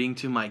of reading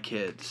to my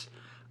kids.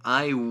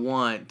 I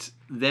want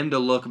them to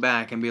look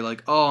back and be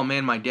like, oh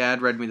man, my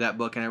dad read me that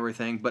book and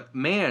everything. But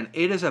man,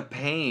 it is a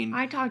pain.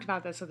 I talked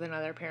about this with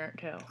another parent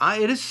too.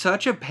 It is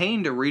such a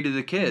pain to read to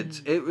the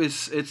kids.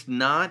 It's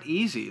not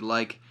easy.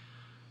 Like,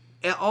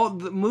 all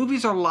the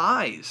movies are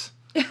lies.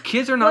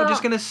 Kids are not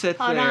just going to sit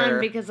there. Hold on,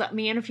 because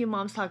me and a few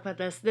moms talk about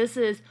this. This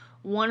is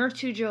 1 or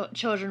 2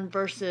 children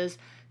versus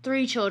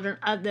 3 children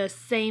of the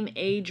same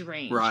age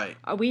range. Right.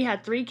 We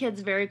had 3 kids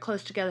very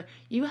close together.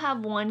 You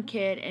have 1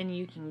 kid and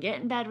you can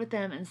get in bed with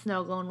them and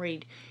snuggle and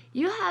read.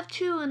 You have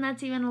 2 and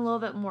that's even a little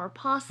bit more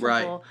possible.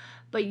 Right.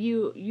 But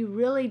you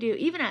really do,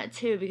 even at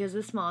 2, because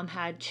this mom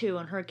had 2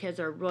 and her kids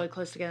are really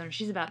close together and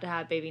she's about to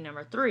have baby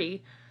number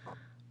 3.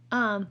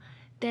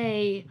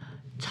 They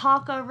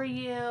talk over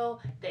you,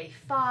 they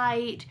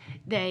fight,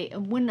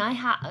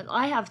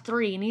 I have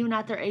 3, and even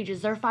at their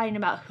ages, they're fighting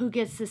about who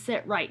gets to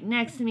sit right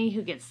next to me,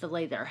 who gets to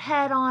lay their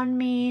head on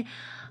me.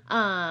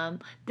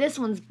 This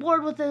one's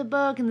bored with the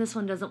book, and this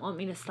one doesn't want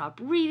me to stop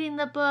reading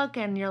the book,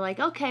 and you're like,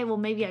 okay, well,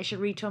 maybe I should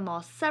read to them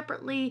all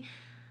separately.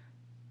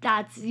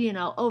 That's,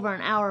 over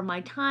an hour of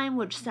my time,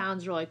 which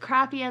sounds really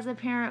crappy as a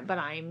parent, but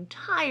I'm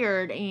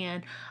tired,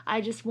 and I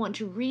just want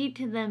to read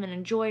to them and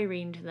enjoy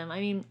reading to them.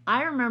 I mean,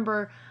 I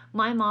remember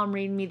my mom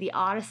reading me The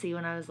Odyssey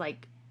when I was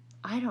like,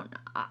 I don't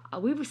know,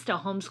 we were still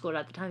homeschooled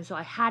at the time, so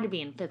I had to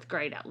be in 5th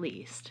grade at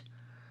least.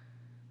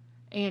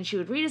 And she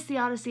would read us The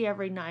Odyssey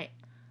every night,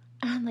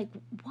 and I'm like,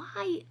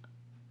 why?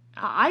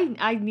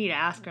 I need to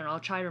ask her, and I'll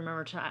try to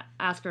remember to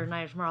ask her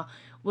tonight or tomorrow.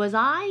 Was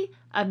I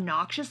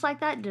obnoxious like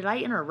that? Did I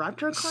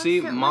interrupt her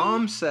constantly? See,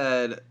 Mom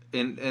said,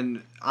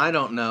 and I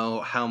don't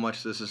know how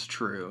much this is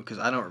true, because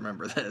I don't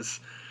remember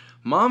this.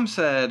 Mom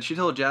said, she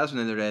told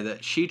Jasmine the other day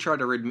that she tried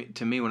to read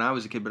to me when I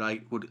was a kid, but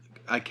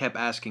I kept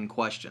asking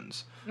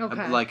questions.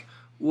 Okay. Like,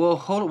 well,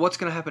 hold on, what's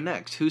going to happen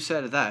next? Who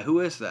said that?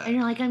 Who is that? And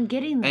you're like, I'm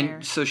getting there.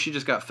 And so she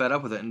just got fed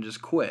up with it and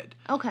just quit.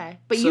 Okay.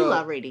 But you So-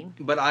 love reading.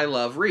 But I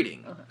love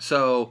reading. Okay.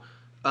 So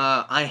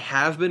I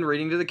have been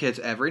reading to the kids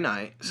every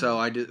night.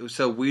 So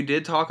So we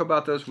did talk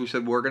about this. We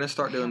said we're going to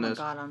start doing I haven't this.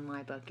 got on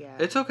my book yet.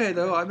 It's okay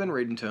though. I've been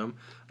reading to them.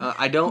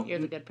 I don't. You're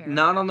the good parent.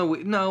 Not on the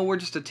no. We're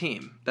just a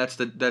team. That's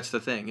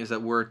the thing is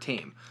that we're a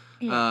team.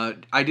 Yeah.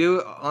 I do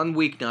it on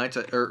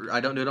weeknights, or I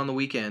don't do it on the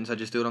weekends. I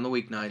just do it on the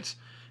weeknights,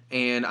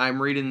 and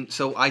I'm reading.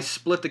 So I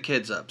split the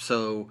kids up.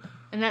 So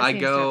And that I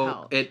seems to have go.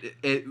 helped.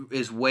 It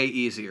is way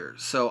easier.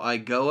 So I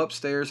go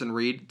upstairs and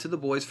read to the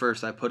boys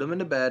first. I put them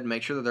into bed,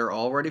 make sure that they're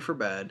all ready for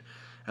bed,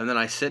 and then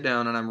I sit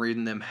down and I'm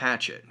reading them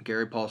Hatchet,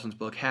 Gary Paulson's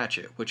book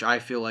Hatchet, which I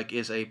feel like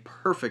is a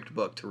perfect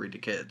book to read to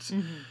kids.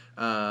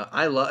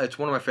 I love. It's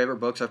one of my favorite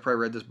books. I've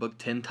probably read this book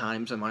 10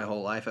 times in my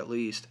whole life at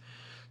least.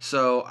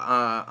 So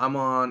I'm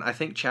on, I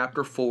think,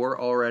 chapter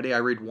 4 already. I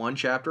read one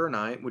chapter a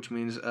night, which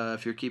means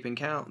if you're keeping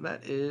count,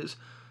 that is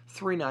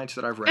 3 nights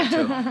that I've read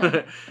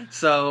too.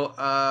 So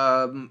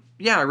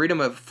yeah, I read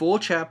them a full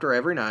chapter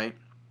every night,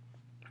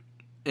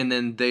 and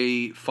then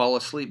they fall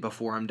asleep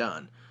before I'm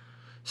done.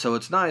 So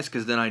it's nice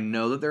because then I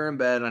know that they're in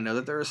bed, I know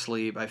that they're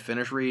asleep, I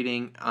finish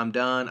reading, I'm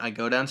done, I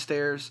go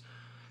downstairs,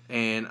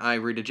 and I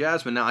read to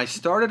Jasmine. Now, I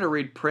started to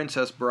read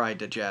Princess Bride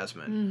to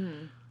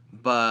Jasmine,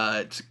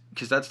 but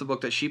because that's the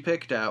book that she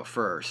picked out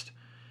first.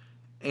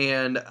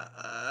 And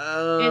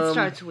it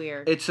starts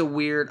weird. It's a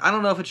weird, I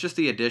don't know if it's just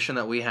the edition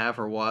that we have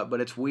or what,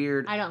 but it's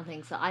weird. I don't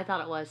think so. I thought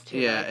it was too.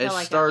 Yeah, I feel it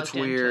like I starts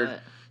looked into weird. it.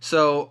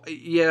 So,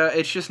 yeah,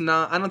 it's just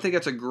not, I don't think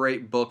that's a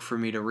great book for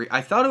me to read. I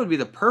thought it would be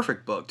the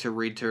perfect book to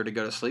read to her to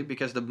go to sleep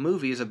because the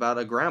movie is about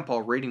a grandpa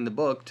reading the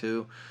book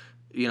to,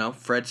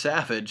 Fred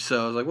Savage.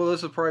 So I was like, well,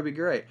 this will probably be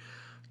great.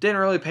 Didn't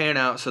really pan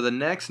out. So the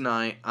next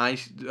night, I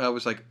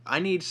was like, I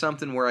need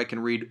something where I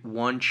can read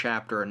one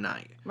chapter a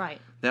night.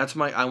 Right.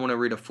 I want to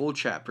read a full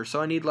chapter.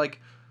 So I need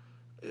like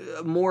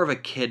more of a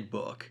kid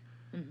book.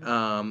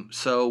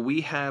 So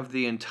we have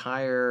the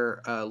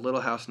entire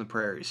Little House on the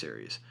Prairie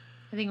series.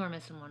 I think we're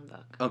missing one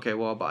book. Okay,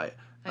 well, I'll buy it.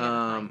 I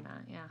gotta find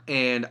that, yeah.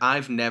 And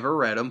I've never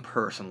read them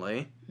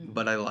personally,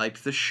 but I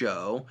liked the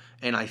show,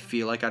 and I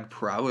feel like I'd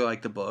probably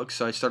like the book.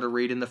 So I started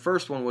reading the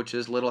first one, which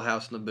is Little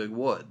House in the Big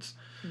Woods.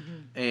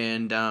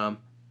 And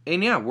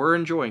yeah, we're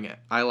enjoying it.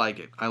 I like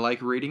it. I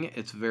like reading it.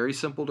 It's very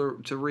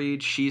simple to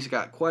read. She's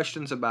got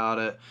questions about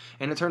it.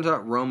 And it turns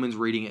out Roman's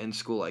reading it in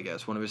school, I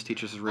guess. One of his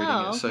teachers is reading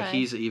it. So okay.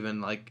 he's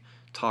even, like,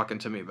 talking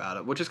to me about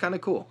it, which is kind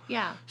of cool.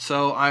 Yeah.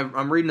 So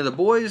I'm reading to the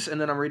boys,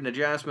 and then I'm reading to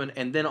Jasmine,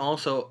 and then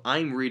also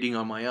I'm reading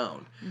on my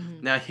own.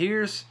 Now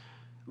here's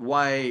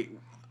why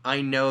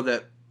I know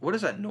that. What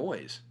is that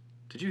noise?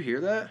 Did you hear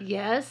that?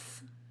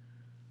 Yes.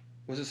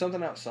 Was it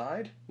something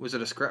outside? Was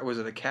it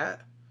a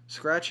cat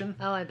scratching?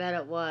 Oh, I bet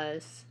it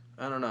was.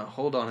 I don't know.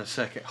 Hold on a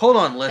second. Hold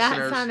on,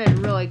 listeners. That sounded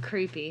really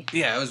creepy.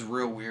 Yeah, it was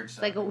real weird.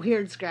 It's like a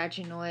weird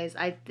scratchy noise.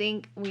 I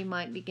think we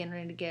might be getting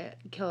ready to get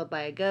killed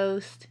by a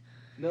ghost.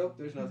 Nope,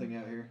 there's nothing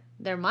out here.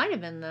 There might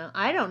have been though.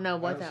 I don't know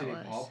what I don't that see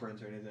any paw was.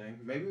 prints or anything.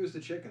 Maybe it was the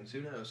chickens.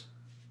 Who knows?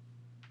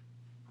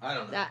 I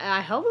don't know.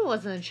 I hope it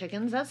wasn't the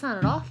chickens. That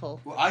sounded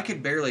awful. Well, I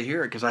could barely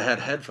hear it because I had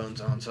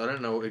headphones on, so I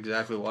didn't know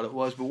exactly what it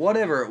was. But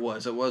whatever it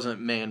wasn't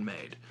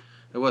man-made.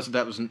 That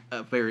was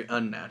a very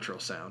unnatural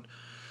sound.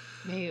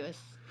 Maybe it was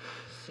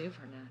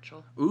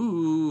supernatural.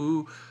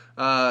 Ooh.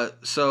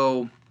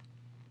 So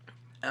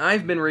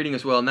I've been reading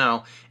as well.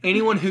 Now,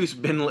 anyone who's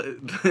been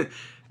listening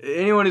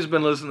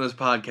to this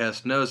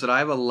podcast knows that I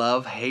have a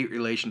love-hate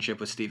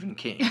relationship with Stephen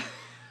King.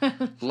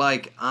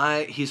 Like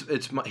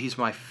he's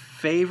my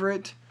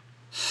favorite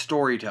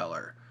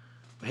storyteller.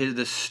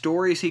 The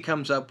stories he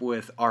comes up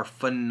with are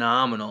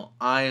phenomenal.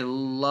 I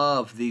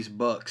love these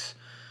books.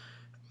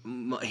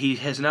 He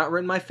has not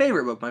written my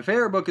favorite book. My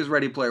favorite book is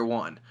Ready Player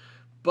One.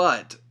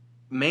 But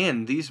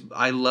man,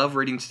 I love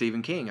reading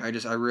Stephen King.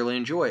 I really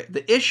enjoy it.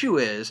 The issue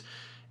is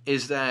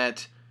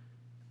that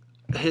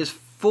his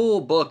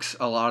full books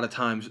a lot of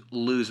times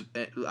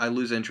I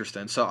lose interest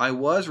in. So I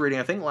was reading,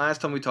 I think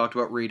last time we talked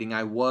about reading,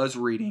 I was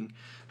reading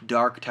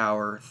Dark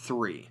Tower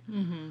 3.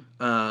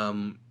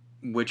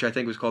 Which I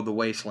think was called The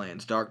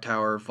Wastelands, Dark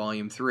Tower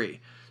Volume 3.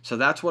 So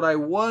that's what I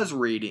was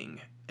reading.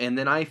 And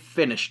then I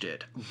finished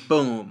it.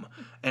 Boom.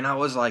 And I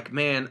was like,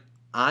 man,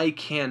 I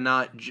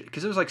cannot,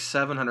 because it was like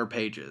 700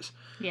 pages.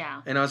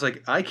 Yeah. And I was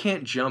like, I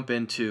can't jump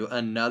into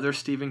another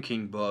Stephen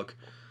King book.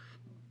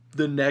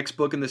 The next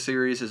book in the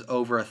series is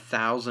over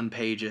 1,000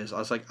 pages. I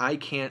was like, I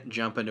can't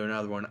jump into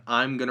another one.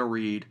 I'm going to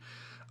read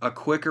a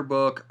quicker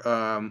book.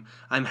 I'm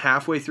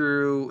halfway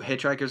through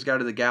Hitchhiker's Guide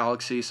to the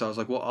Galaxy, so I was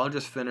like, well, I'll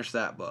just finish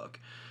that book.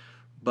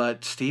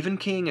 But Stephen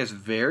King is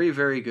very,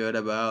 very good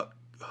about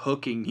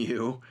hooking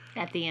you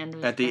at the end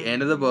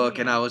of the book,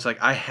 and I was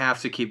like, I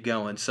have to keep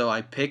going. So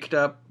I picked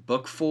up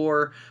book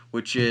 4,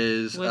 which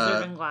is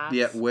Wizard and Glass.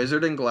 Yeah,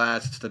 Wizard and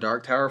Glass. It's the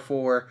Dark Tower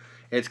 4.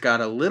 It's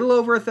got a little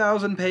over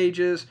 1,000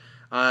 pages.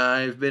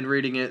 I've been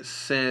reading it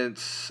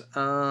since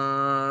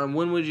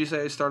when would you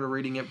say I started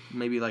reading it?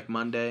 Maybe like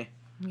Monday.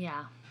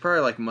 Yeah.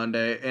 Probably like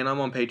Monday, and I'm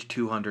on page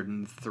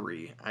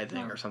 203, I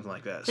think, or something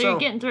like that. So you're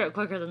getting through it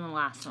quicker than the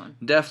last one.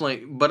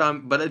 Definitely,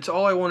 but it's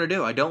all I want to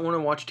do. I don't want to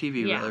watch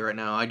TV Yeah. really right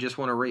now. I just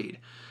want to read.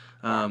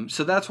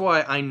 So that's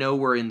why I know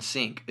we're in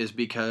sync, is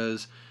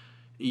because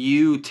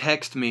you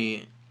text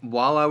me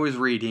while I was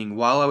reading,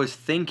 while I was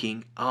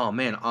thinking, oh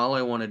man, all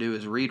I want to do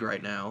is read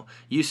right now.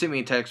 You sent me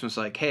a text and was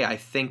like, hey, I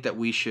think that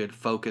we should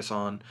focus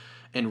on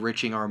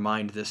enriching our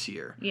mind this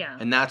year. Yeah.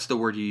 And that's the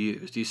word you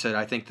used. You said,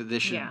 I think that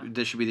this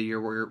should be the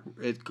year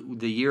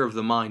the year of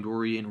the mind, where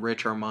we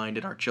enrich our mind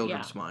and our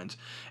children's minds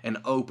and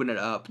open it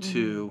up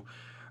to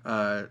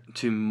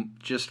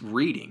just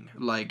reading.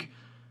 Like,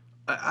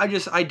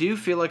 I do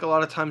feel like a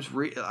lot of times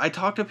I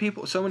talk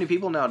to so many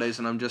people nowadays,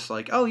 and I'm just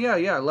like, oh yeah,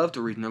 I love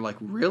to read, and they're like,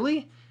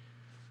 really?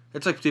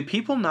 It's like, do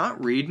people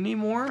not read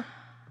anymore?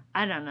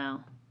 I don't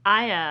know.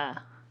 I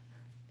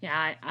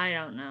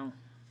don't know.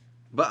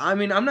 But I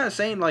mean, I'm not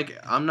saying like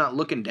I'm not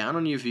looking down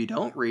on you if you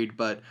don't read,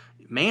 but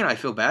man, I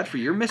feel bad for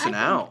you. You're missing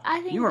out.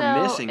 I think you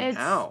are missing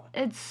out.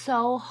 It's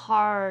so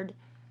hard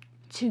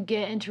to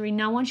get into reading.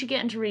 Now, once you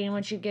get into reading,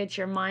 once you get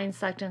your mind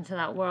sucked into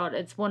that world,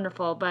 it's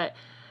wonderful. But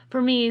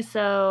for me,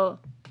 so,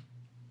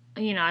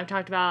 I've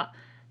talked about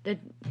the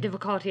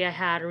difficulty I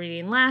had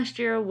reading last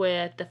year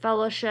with The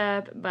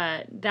Fellowship,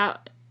 but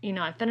that,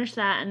 I finished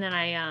that, and then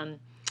I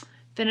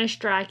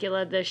finished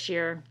Dracula this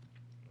year.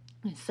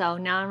 So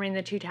now I'm reading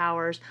The Two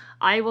Towers.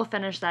 I will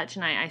finish that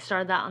tonight. I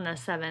started that on the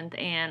 7th,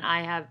 and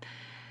I have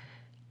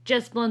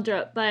just blown through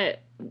it.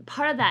 But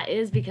part of that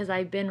is because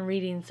I've been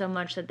reading so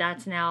much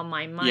that's now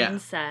my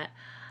mindset.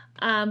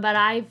 But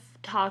I've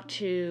talked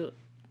to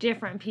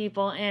different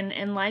people,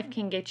 and life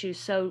can get you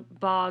so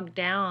bogged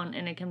down,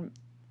 and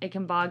it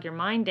can bog your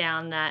mind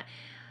down, that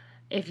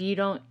if you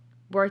don't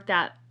work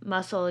that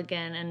muscle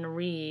again and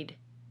read,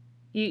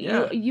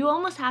 you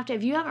almost have to,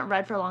 if you haven't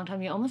read for a long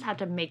time, you almost have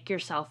to make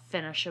yourself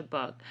finish a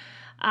book.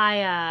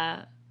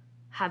 I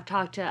have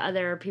talked to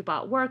other people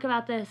at work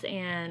about this,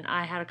 and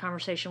I had a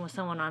conversation with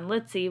someone on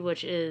Litzy,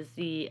 which is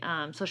the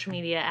social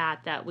media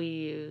app that we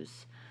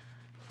use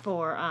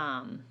for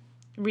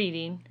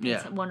reading.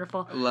 Yeah. It's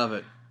wonderful. I love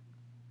it.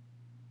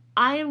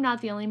 I am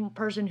not the only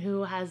person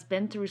who has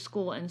been through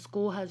school, and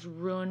school has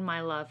ruined my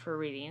love for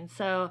reading.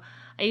 So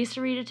I used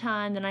to read a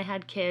ton, then I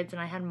had kids,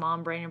 and I had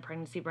mom brain and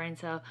pregnancy brain,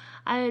 so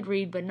I would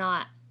read, but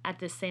not at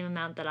the same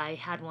amount that I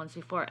had once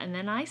before. And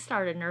then I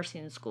started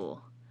nursing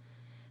school,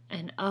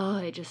 and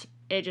it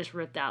just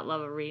ripped that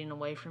love of reading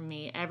away from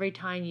me. Every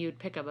time you'd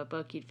pick up a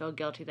book, you'd feel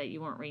guilty that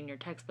you weren't reading your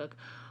textbook,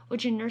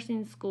 which in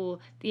nursing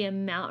school, the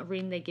amount of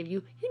reading they give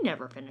you, you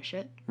never finish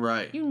it.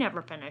 Right. You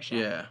never finish it.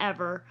 Yeah.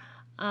 Ever.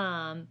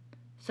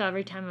 So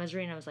every time I was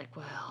reading, I was like,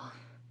 well,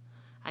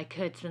 I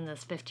could spend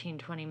this 15,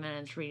 20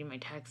 minutes reading my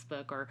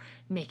textbook, or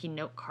making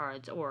note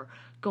cards, or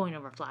going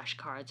over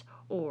flashcards,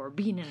 or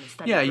being in a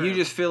study group. You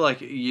just feel like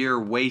you're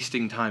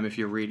wasting time if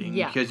you're reading.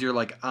 Yeah. Because you're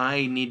like,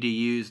 I need to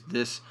use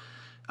this.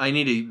 I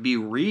need to be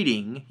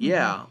reading,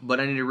 but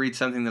I need to read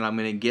something that I'm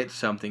going to get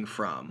something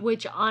from.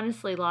 Which,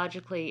 honestly,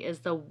 logically,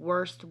 is the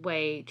worst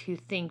way to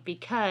think,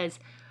 because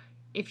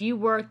if you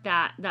work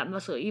that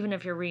muscle, even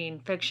if you're reading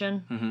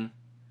fiction,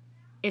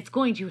 it's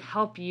going to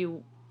help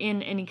you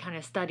in any kind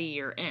of study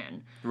you're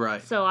in.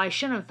 Right. So I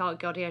shouldn't have felt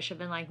guilty. I should have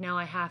been like, no,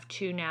 I have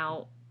to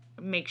now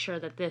make sure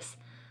that this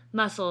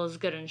muscle is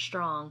good and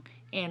strong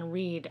and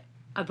read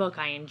a book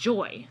I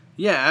enjoy.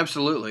 Yeah,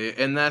 absolutely.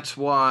 And that's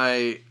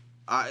why,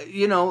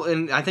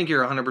 and I think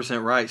you're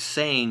 100% right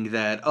saying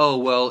that, oh,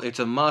 well, it's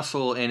a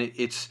muscle and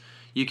it's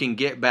you can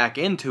get back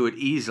into it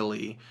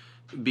easily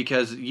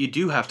because you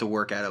do have to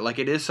work at it. Like,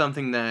 it is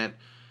something that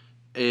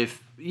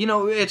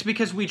it's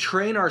because we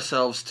train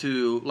ourselves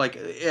to, like,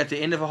 at the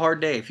end of a hard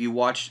day, if you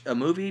watch a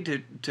movie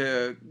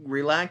to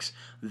relax,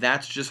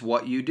 that's just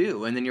what you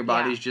do. And then your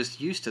body's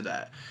just used to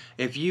that.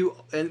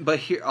 But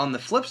here, on the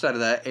flip side of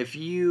that, if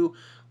you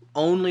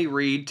only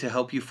read to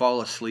help you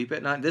fall asleep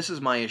at night, this is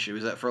my issue,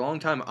 is that for a long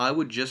time, I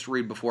would just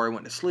read before I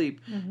went to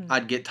sleep.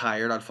 I'd get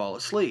tired, I'd fall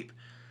asleep.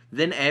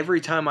 Then every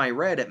time I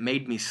read, it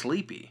made me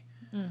sleepy.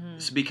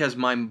 It's because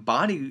my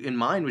body and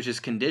mind was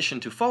just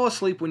conditioned to fall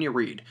asleep when you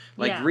read.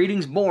 Like,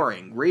 reading's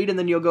boring. Read and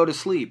then you'll go to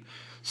sleep.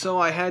 So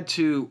I had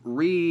to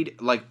read,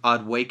 like,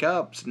 I'd wake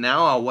up. So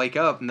now I'll wake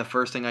up, and the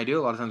first thing I do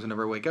a lot of times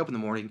whenever I wake up in the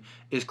morning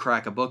is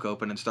crack a book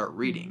open and start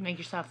reading. Make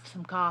yourself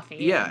some coffee.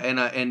 Yeah,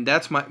 and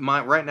that's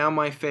my right now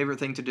my favorite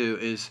thing to do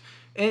is,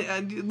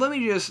 and let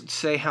me just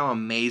say how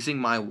amazing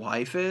my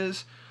wife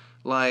is.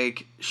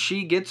 Like,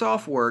 she gets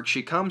off work,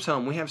 she comes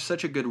home, we have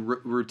such a good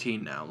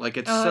routine now. Like,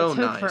 it's so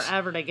nice. It took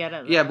forever to get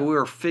it, though. Yeah, but we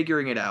were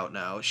figuring it out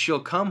now. She'll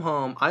come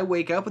home, I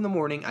wake up in the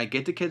morning, I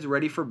get the kids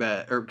ready for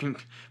bed, I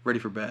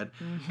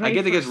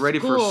get the kids ready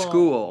for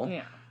school.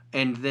 Yeah.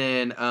 And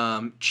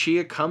then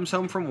Chia comes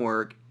home from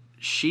work,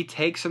 she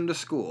takes them to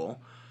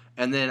school,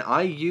 and then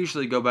I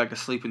usually go back to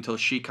sleep until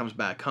she comes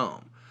back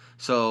home.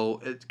 So,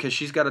 because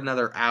she's got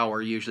another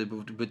hour usually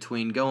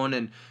between going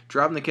and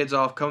dropping the kids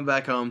off, coming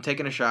back home,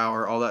 taking a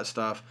shower, all that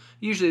stuff.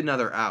 Usually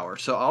another hour.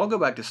 So I'll go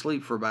back to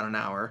sleep for about an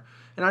hour.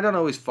 And I don't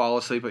always fall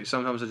asleep, but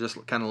sometimes I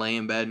just kind of lay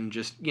in bed and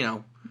just,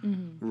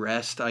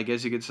 rest, I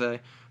guess you could say.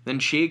 Then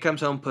she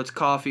comes home, puts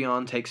coffee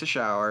on, takes a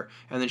shower,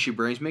 and then she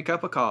brings me a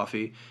cup of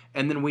coffee.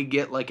 And then we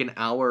get like an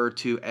hour or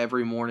two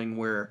every morning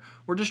where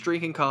we're just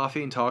drinking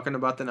coffee and talking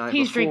about the night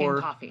He's before.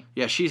 drinking coffee.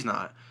 Yeah, she's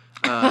not.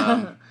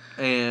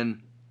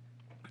 And,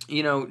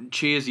 you know,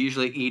 she is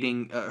usually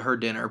eating her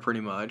dinner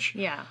pretty much.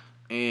 Yeah.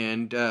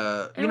 And, you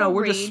And know, we'll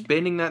we're just read.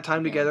 spending that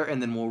time together,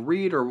 and then we'll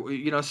read, or,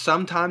 you know,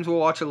 sometimes we'll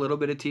watch a little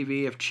bit of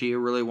TV if Chia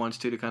really wants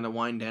to kind of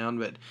wind down,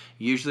 but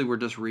usually we're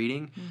just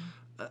reading.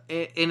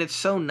 And it's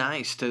so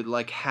nice to,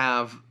 like,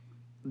 have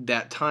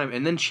that time.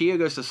 And then Chia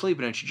goes to sleep,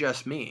 and it's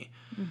just me.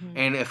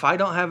 And if I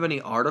don't have any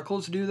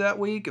articles due that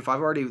week, if I've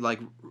already, like,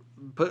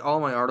 put all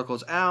my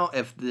articles out,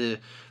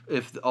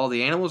 if all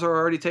the animals are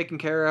already taken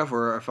care of,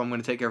 or if I'm going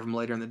to take care of them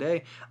later in the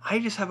day, I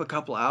just have a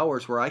couple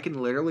hours where I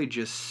can literally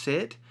just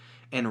sit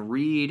and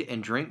read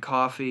and drink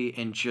coffee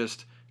and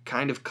just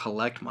kind of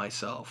collect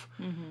myself.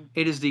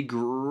 It is the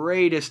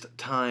greatest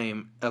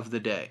time of the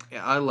day.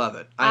 I love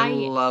it. I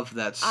love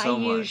that so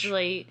much. I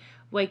usually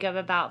wake up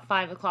about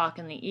 5 o'clock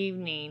in the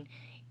evening,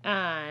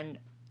 and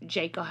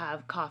Jake will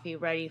have coffee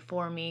ready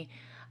for me.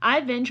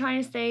 I've been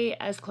trying to stay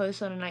as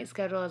close on a night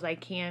schedule as I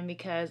can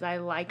because I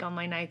like on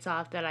my nights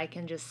off that I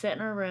can just sit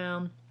in a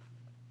room,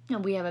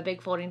 and we have a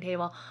big folding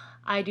table.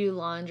 I do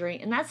laundry,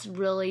 and that's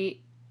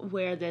really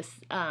where this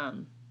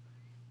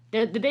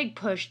the big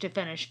push to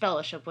finish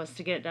Fellowship was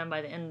to get it done by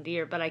the end of the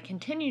year, but I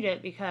continued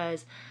it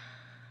because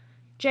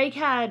Jake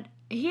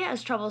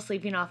has trouble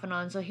sleeping off and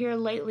on, so here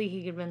lately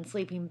he had been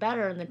sleeping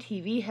better and the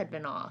TV had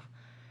been off.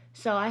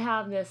 So I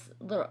have this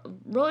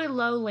really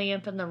low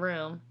lamp in the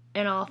room,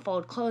 and I'll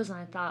fold clothes, and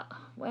I thought,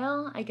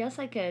 well, I guess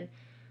I could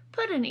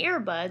put in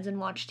earbuds and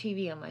watch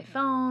TV on my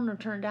phone or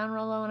turn it down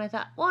real low, and I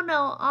thought, well,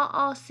 no,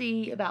 I'll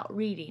see about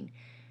reading.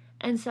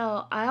 And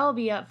so I'll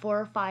be up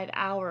 4 or 5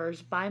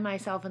 hours by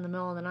myself in the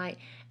middle of the night,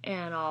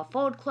 and I'll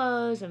fold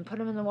clothes and put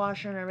them in the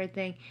washer and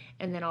everything,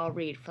 and then I'll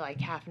read for like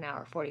half an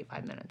hour,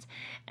 45 minutes.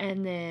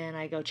 And then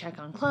I go check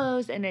on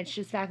clothes, and it's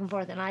just back and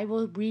forth, and I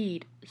will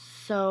read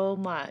so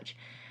much.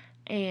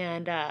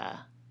 And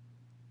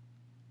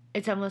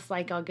it's almost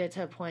like I'll get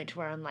to a point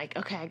where I'm like,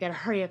 okay, I got to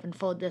hurry up and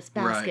fold this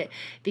basket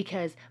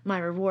because my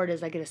reward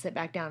is I get to sit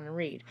back down and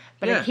read.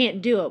 But I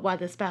can't do it while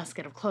this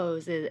basket of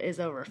clothes is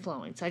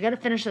overflowing. So I got to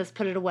finish this,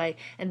 put it away,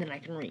 and then I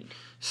can read.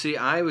 See,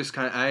 I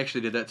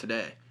actually did that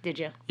today. Did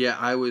you? Yeah,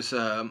 I was,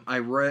 I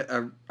read,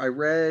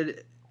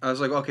 I was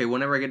like, okay,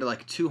 whenever I get to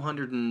like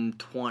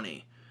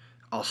 220,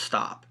 I'll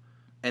stop.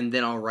 And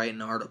then I'll write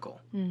an article.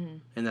 And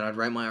then I'd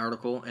write my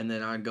article, and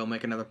then I'd go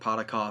make another pot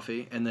of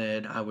coffee, and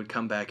then I would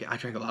come back. I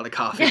drank a lot of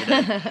coffee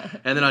today.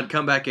 And then I'd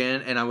come back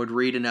in, and I would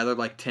read another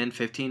like 10,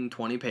 15,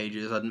 20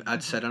 pages.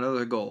 I'd set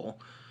another goal.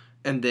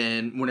 And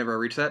then whenever I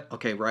reach that,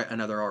 okay, write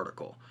another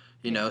article.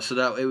 You know, so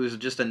that it was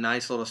just a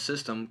nice little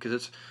system,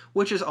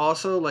 which is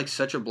also like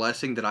such a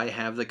blessing that I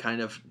have the kind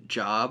of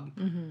job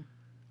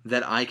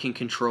that I can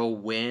control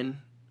when.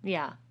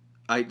 Yeah.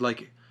 I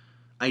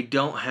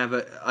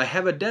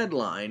have a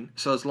deadline,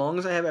 so as long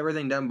as I have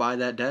everything done by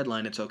that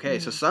deadline, it's okay.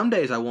 So some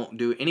days I won't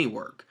do any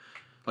work.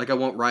 Like I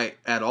won't write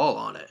at all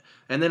on it.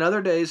 And then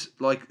other days,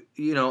 like,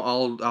 you know,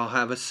 I'll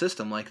have a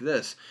system like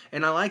this.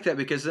 And I like that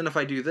because then if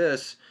I do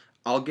this,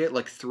 I'll get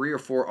like 3 or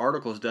 4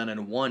 articles done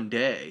in one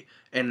day,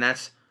 and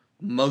that's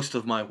most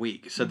of my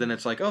week. So then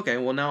it's like, okay,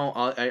 well now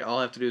all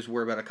I have to do is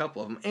worry about a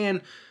couple of them.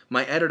 And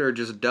my editor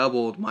just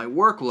doubled my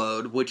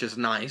workload, which is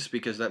nice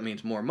because that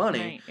means more money.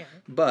 Right, yeah.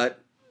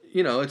 But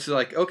you know, it's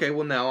like, okay,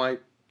 well now I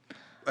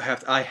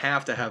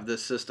have to have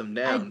this system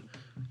down.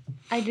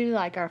 I do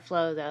like our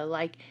flow though.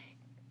 Like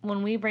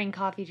when we bring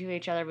coffee to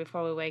each other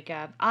before we wake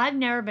up. I've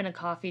never been a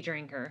coffee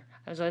drinker.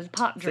 I was always a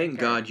pop drinker. Thank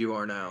God you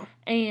are now.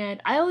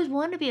 And I always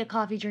wanted to be a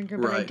coffee drinker,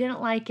 but I Right.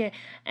 didn't like it.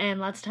 And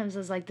lots of times I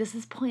was like, this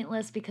is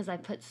pointless because I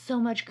put so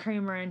much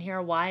creamer in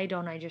here. Why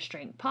don't I just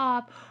drink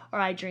pop? Or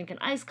I drink an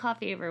iced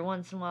coffee every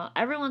once in a while.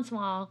 Every once in a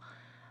while,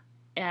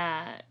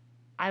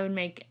 I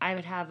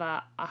would have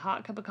a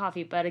hot cup of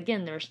coffee. But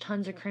again, there's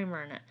tons of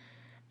creamer in it.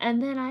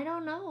 And then, I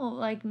don't know,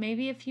 like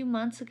maybe a few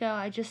months ago,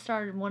 I just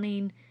started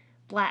wanting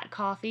black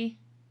coffee.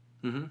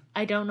 Mm-hmm.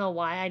 I don't know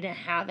why. I didn't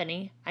have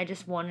any. I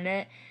just wanted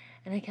it.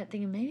 And I kept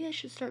thinking, maybe I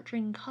should start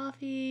drinking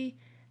coffee.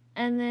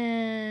 And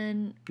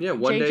then Yeah,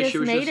 one Jay day just she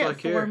was made just it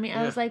like, for here. me.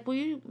 Yeah. I was like, will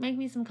you make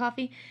me some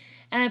coffee?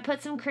 And I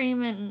put some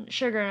cream and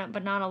sugar in it,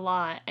 but not a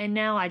lot. And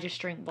now I just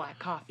drink black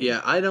coffee.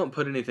 Yeah, I don't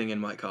put anything in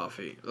my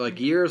coffee. Like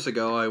years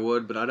ago I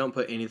would, but I don't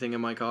put anything in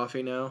my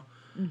coffee now.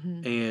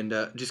 Mm-hmm. And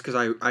just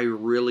because I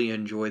really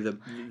enjoy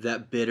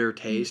that bitter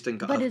taste of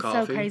But it's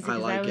coffee. so crazy I because I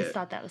like always it.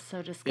 thought that was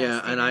so disgusting.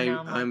 Yeah, and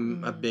now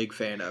I'm like, a big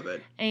fan of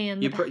it.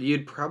 And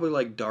You'd probably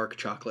like dark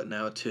chocolate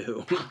now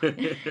too.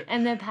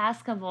 and the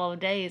past couple of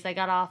days, I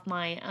got off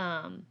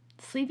my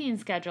sleeping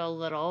schedule a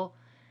little.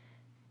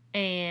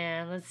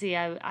 And let's see,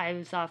 I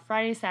was off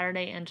Friday,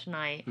 Saturday, and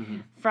tonight. Mm-hmm.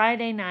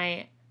 Friday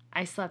night,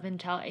 I slept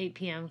until 8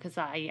 p.m. because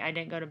I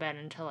didn't go to bed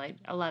until like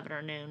 11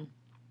 or noon.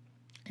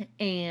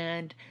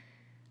 And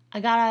I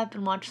got up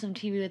and watched some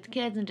TV with the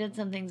kids and did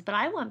some things, but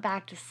I went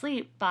back to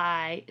sleep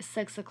by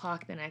 6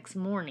 o'clock the next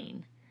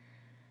morning.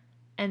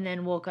 and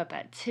then woke up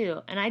at 2.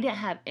 And I didn't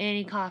have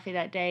any coffee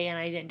that day, and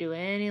I didn't do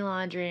any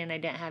laundry, and I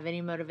didn't have any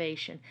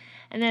motivation.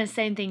 And then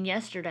same thing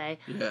yesterday.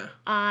 Yeah.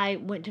 I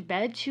went to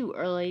bed too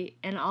early,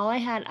 and I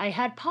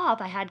had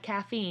pop, I had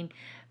caffeine,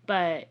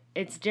 but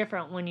it's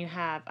different when you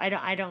have,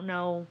 I don't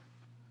know.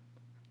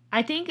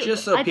 I think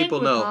Just so I think people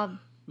with know, pop,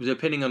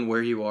 depending on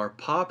where you are,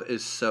 pop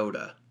is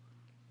soda.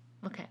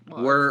 okay,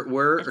 well,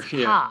 We're it's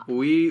yeah. pop.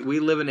 We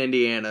live in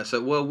Indiana,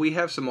 so we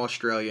have some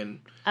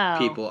Australian Oh.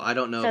 people. I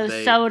don't know So if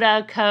they.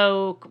 soda,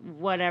 Coke,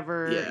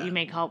 whatever Yeah. you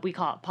may call it, we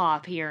call it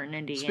pop here in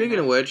Indiana. Speaking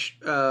of which,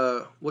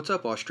 what's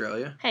up,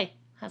 Australia? Hey,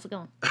 how's it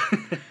going?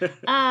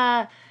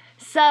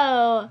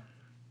 So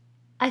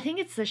I think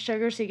it's the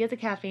sugar. So you get the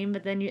caffeine,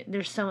 but then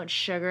there's so much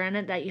sugar in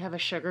it that you have a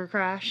sugar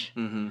crash.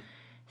 Mm-hmm.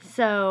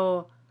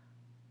 So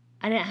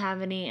I didn't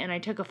have any, and I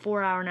took a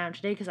 4-hour nap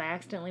today because I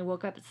accidentally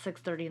woke up at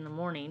 6:30 in the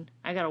morning.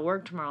 I got to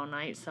work tomorrow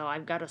night, so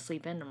I've got to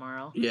sleep in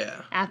tomorrow.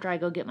 Yeah. After I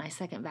go get my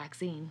second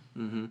vaccine.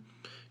 Mm-hmm.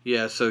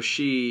 Yeah. So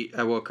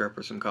I woke her up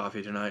with some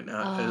coffee tonight.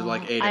 Now it was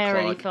like 8 o'clock. I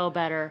already feel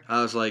better.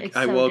 I was like, It's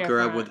I so woke her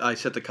up different. with. I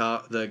set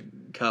the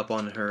cup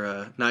on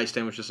her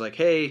nightstand, was just like,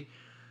 hey,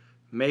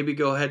 maybe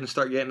go ahead and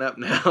start getting up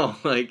now.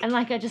 Like. And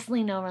I just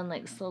lean over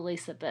and slowly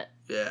sip it.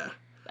 Yeah.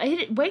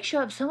 It wakes you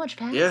up so much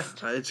fast. Yeah,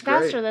 it's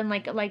faster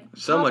great. than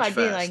So Pop, much I'd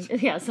be fast.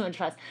 yeah, so much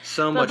fast.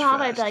 So But much Pop,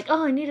 fast. I'd be like,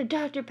 oh, I need a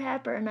Dr.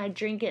 Pepper, and I'd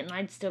drink it, and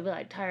I'd still be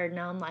tired.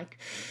 Now I'm like,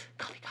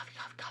 coffee.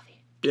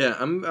 Yeah,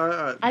 I'm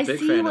I big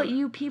see fan what of.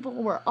 you people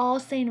were all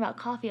saying about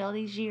coffee all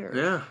these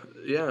years.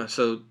 Yeah.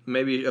 So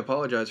maybe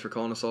apologize for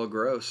calling us all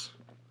gross.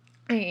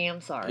 I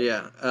am sorry.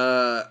 Yeah.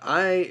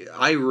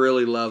 I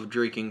really love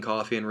drinking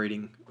coffee and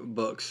reading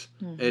books.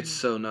 Mm-hmm. It's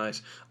so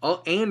nice.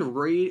 And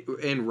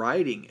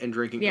writing and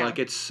drinking. Yeah.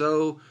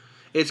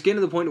 It's getting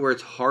to the point where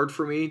it's hard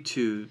for me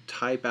to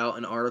type out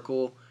an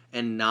article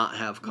and not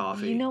have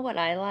coffee. You know what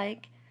I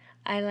like?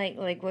 I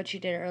like what you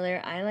did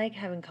earlier. I like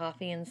having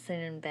coffee and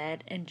sitting in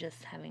bed and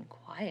just having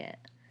quiet.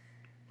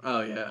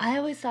 Oh yeah. I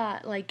always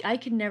thought I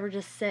could never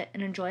just sit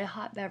and enjoy a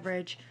hot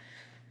beverage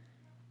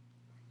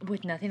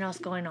with nothing else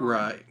going on.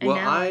 Right. And Well,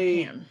 now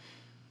I can.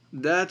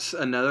 That's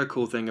another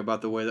cool thing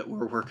about the way that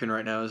we're working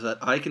right now is that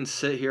I can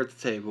sit here at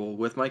the table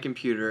with my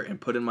computer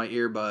and put in my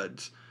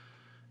earbuds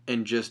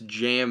and just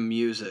jam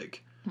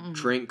music,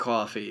 drink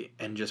coffee,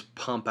 and just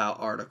pump out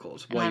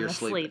articles while I'm you're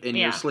asleep, asleep. And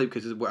yeah. you're asleep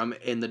because I'm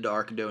in the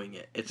dark doing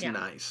it. It's Yeah.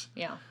 nice.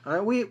 Yeah.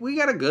 We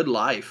got a good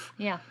life.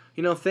 Yeah.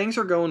 Things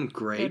are going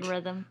great. Good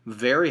rhythm.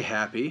 Very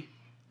happy.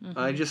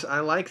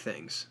 I like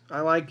things. I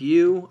like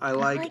you. I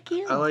like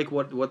you. I like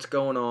what's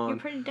going on. You're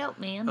pretty dope,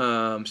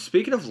 man.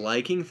 Speaking of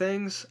liking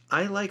things,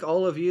 I like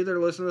all of you that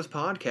are listening to this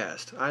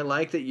podcast. I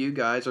like that you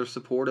guys are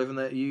supportive and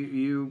that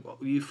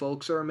you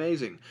folks are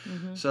amazing.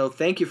 So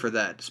thank you for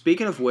that.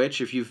 Speaking of which,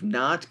 if you've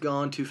not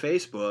gone to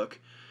Facebook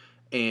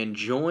and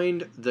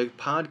joined the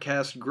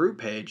podcast group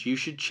page, you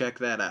should check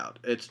that out.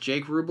 It's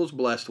Jake Rubel's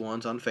Blessed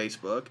Ones on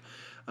Facebook.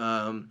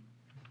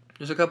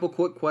 There's a couple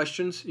quick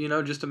questions,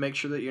 just to make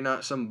sure that you're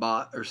not some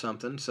bot or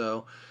something.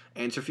 So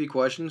answer a few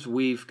questions.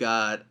 We've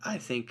got, I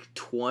think,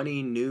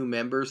 20 new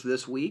members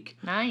this week.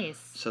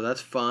 Nice. So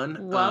that's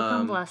fun.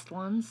 Welcome, blessed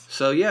ones.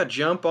 So yeah,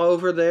 jump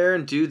over there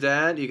and do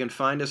that. You can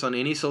find us on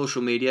any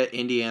social media,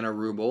 Indiana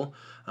Rubel.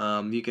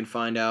 You can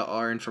find out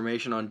our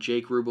information on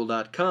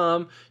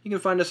jakerubel.com. You can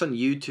find us on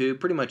YouTube,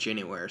 pretty much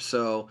anywhere.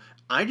 So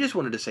I just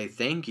wanted to say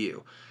thank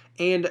you.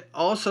 And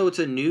also, it's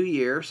a new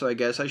year, so I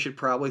guess I should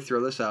probably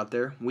throw this out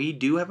there. We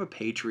do have a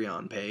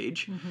Patreon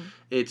page.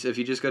 It's if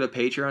you just go to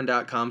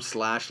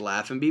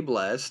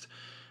patreon.com/laughandbeblessed,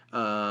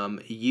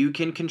 you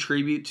can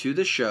contribute to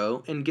the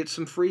show and get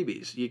some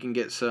freebies. You can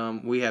get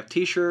we have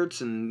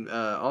t-shirts and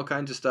all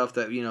kinds of stuff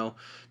that,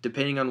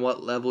 depending on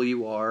what level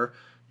you are,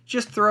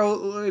 just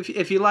throw,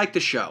 if you like the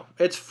show.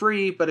 It's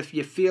free, but if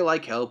you feel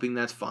like helping,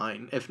 that's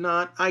fine. If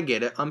not, I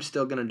get it. I'm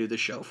still going to do the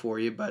show for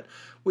you, but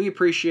we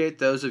appreciate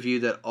those of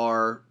you that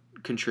are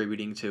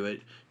contributing to it.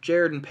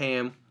 Jared and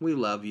Pam, we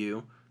love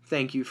you.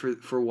 Thank you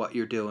for what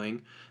you're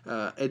doing.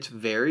 It's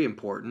very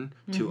important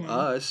to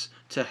us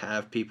to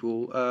have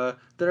people that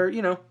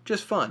are,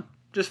 just fun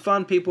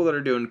people that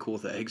are doing cool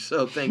things.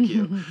 So thank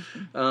you.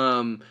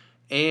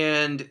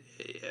 And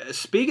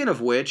speaking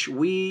of which,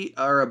 we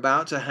are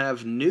about to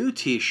have new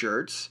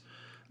t-shirts.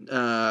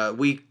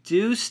 We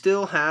do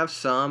still have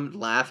some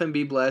Laugh and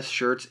Be Blessed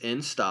shirts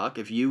in stock.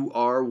 If you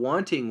are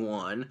wanting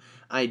one,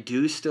 I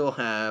do still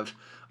have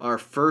our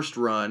first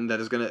run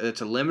it's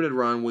a limited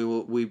run. We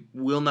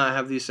will not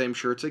have these same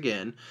shirts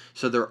again.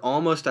 So they're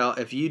almost out.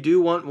 If you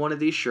do want one of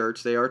these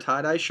shirts, they are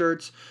tie-dye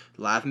shirts,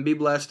 Laugh and Be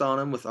Blessed on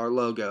them with our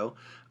logo.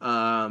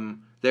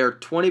 They're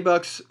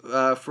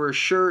 $20 for a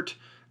shirt.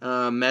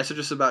 Message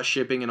us about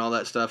shipping and all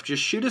that stuff.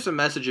 Just shoot us a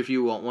message if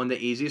you want one.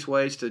 The easiest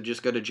way is to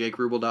just go to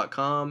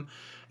jakerubel.com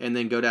and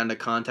then go down to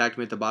contact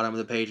me at the bottom of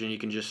the page, and you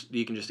can just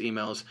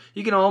email us.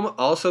 You can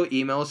also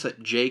email us at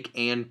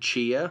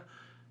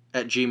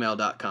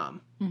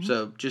jakeandchia@gmail.com.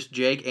 So just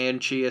Jake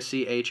and Chia,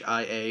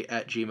 CHIA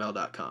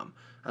 @gmail.com.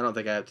 I don't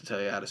think I have to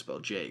tell you how to spell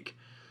Jake,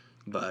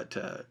 but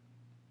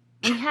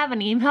We have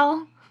an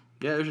email?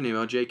 yeah, there's an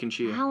email, Jake and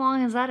Chia. How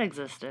long has that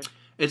existed?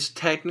 It's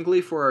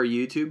technically for our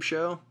YouTube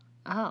show.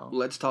 Oh.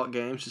 Let's Talk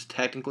Games is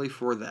technically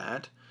for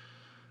that.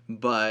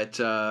 But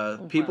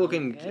people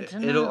can. good to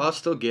know. I'll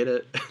still get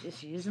it.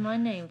 Just use my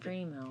name for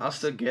emails. I'll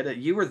still get it.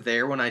 You were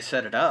there when I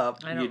set it up.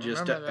 I don't you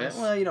just, remember this.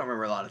 Well, you don't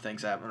remember a lot of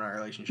things happen in our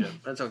relationship.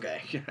 That's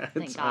okay.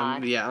 Thank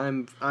God.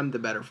 I'm the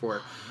better for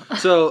it.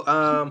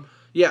 So,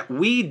 yeah,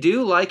 we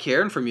do like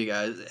hearing from you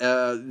guys.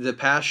 The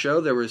past show,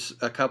 there was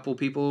a couple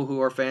people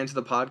who are fans of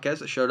the podcast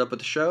that showed up at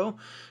the show.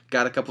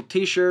 Got a couple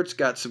T-shirts,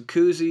 got some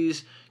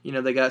koozies. You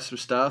know, they got some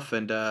stuff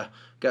and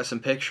got some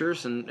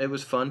pictures, and it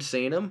was fun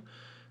seeing them.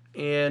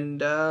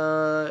 And,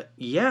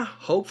 yeah,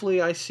 hopefully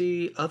I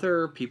see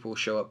other people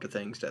show up to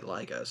things that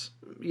like us.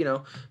 You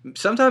know,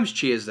 sometimes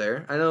Chia's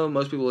there. I know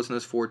most people listen to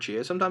this for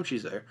Chia. Sometimes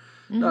she's there.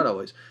 Not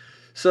always.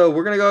 So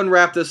we're going to go and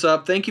wrap this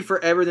up. Thank you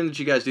for everything that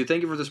you guys do.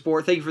 Thank you for the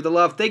support. Thank you for the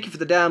love. Thank you for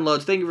the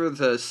downloads. Thank you for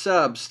the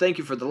subs. Thank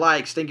you for the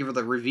likes. Thank you for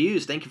the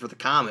reviews. Thank you for the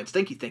comments.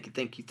 Thank you, thank you,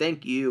 thank you,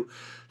 thank you.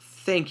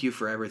 Thank you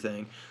for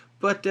everything.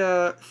 But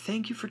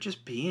thank you for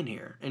just being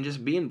here and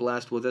just being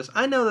blessed with us.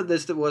 I know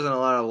that there wasn't a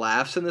lot of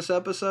laughs in this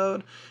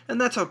episode, and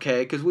that's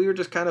okay because we were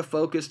just kind of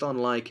focused on,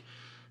 like,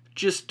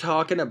 just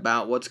talking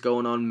about what's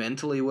going on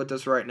mentally with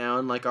us right now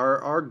and, like,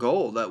 our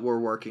goal that we're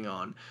working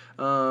on.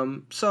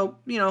 So,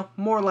 you know,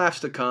 more laughs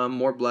to come,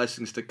 more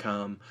blessings to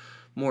come,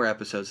 more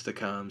episodes to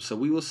come. So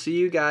we will see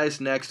you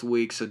guys next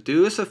week. So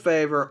do us a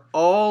favor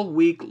all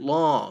week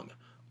long,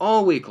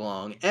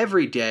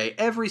 every day,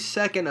 every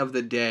second of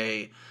the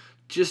day.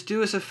 Just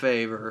do us a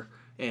favor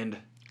and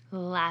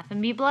Laugh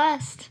and be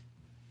blessed.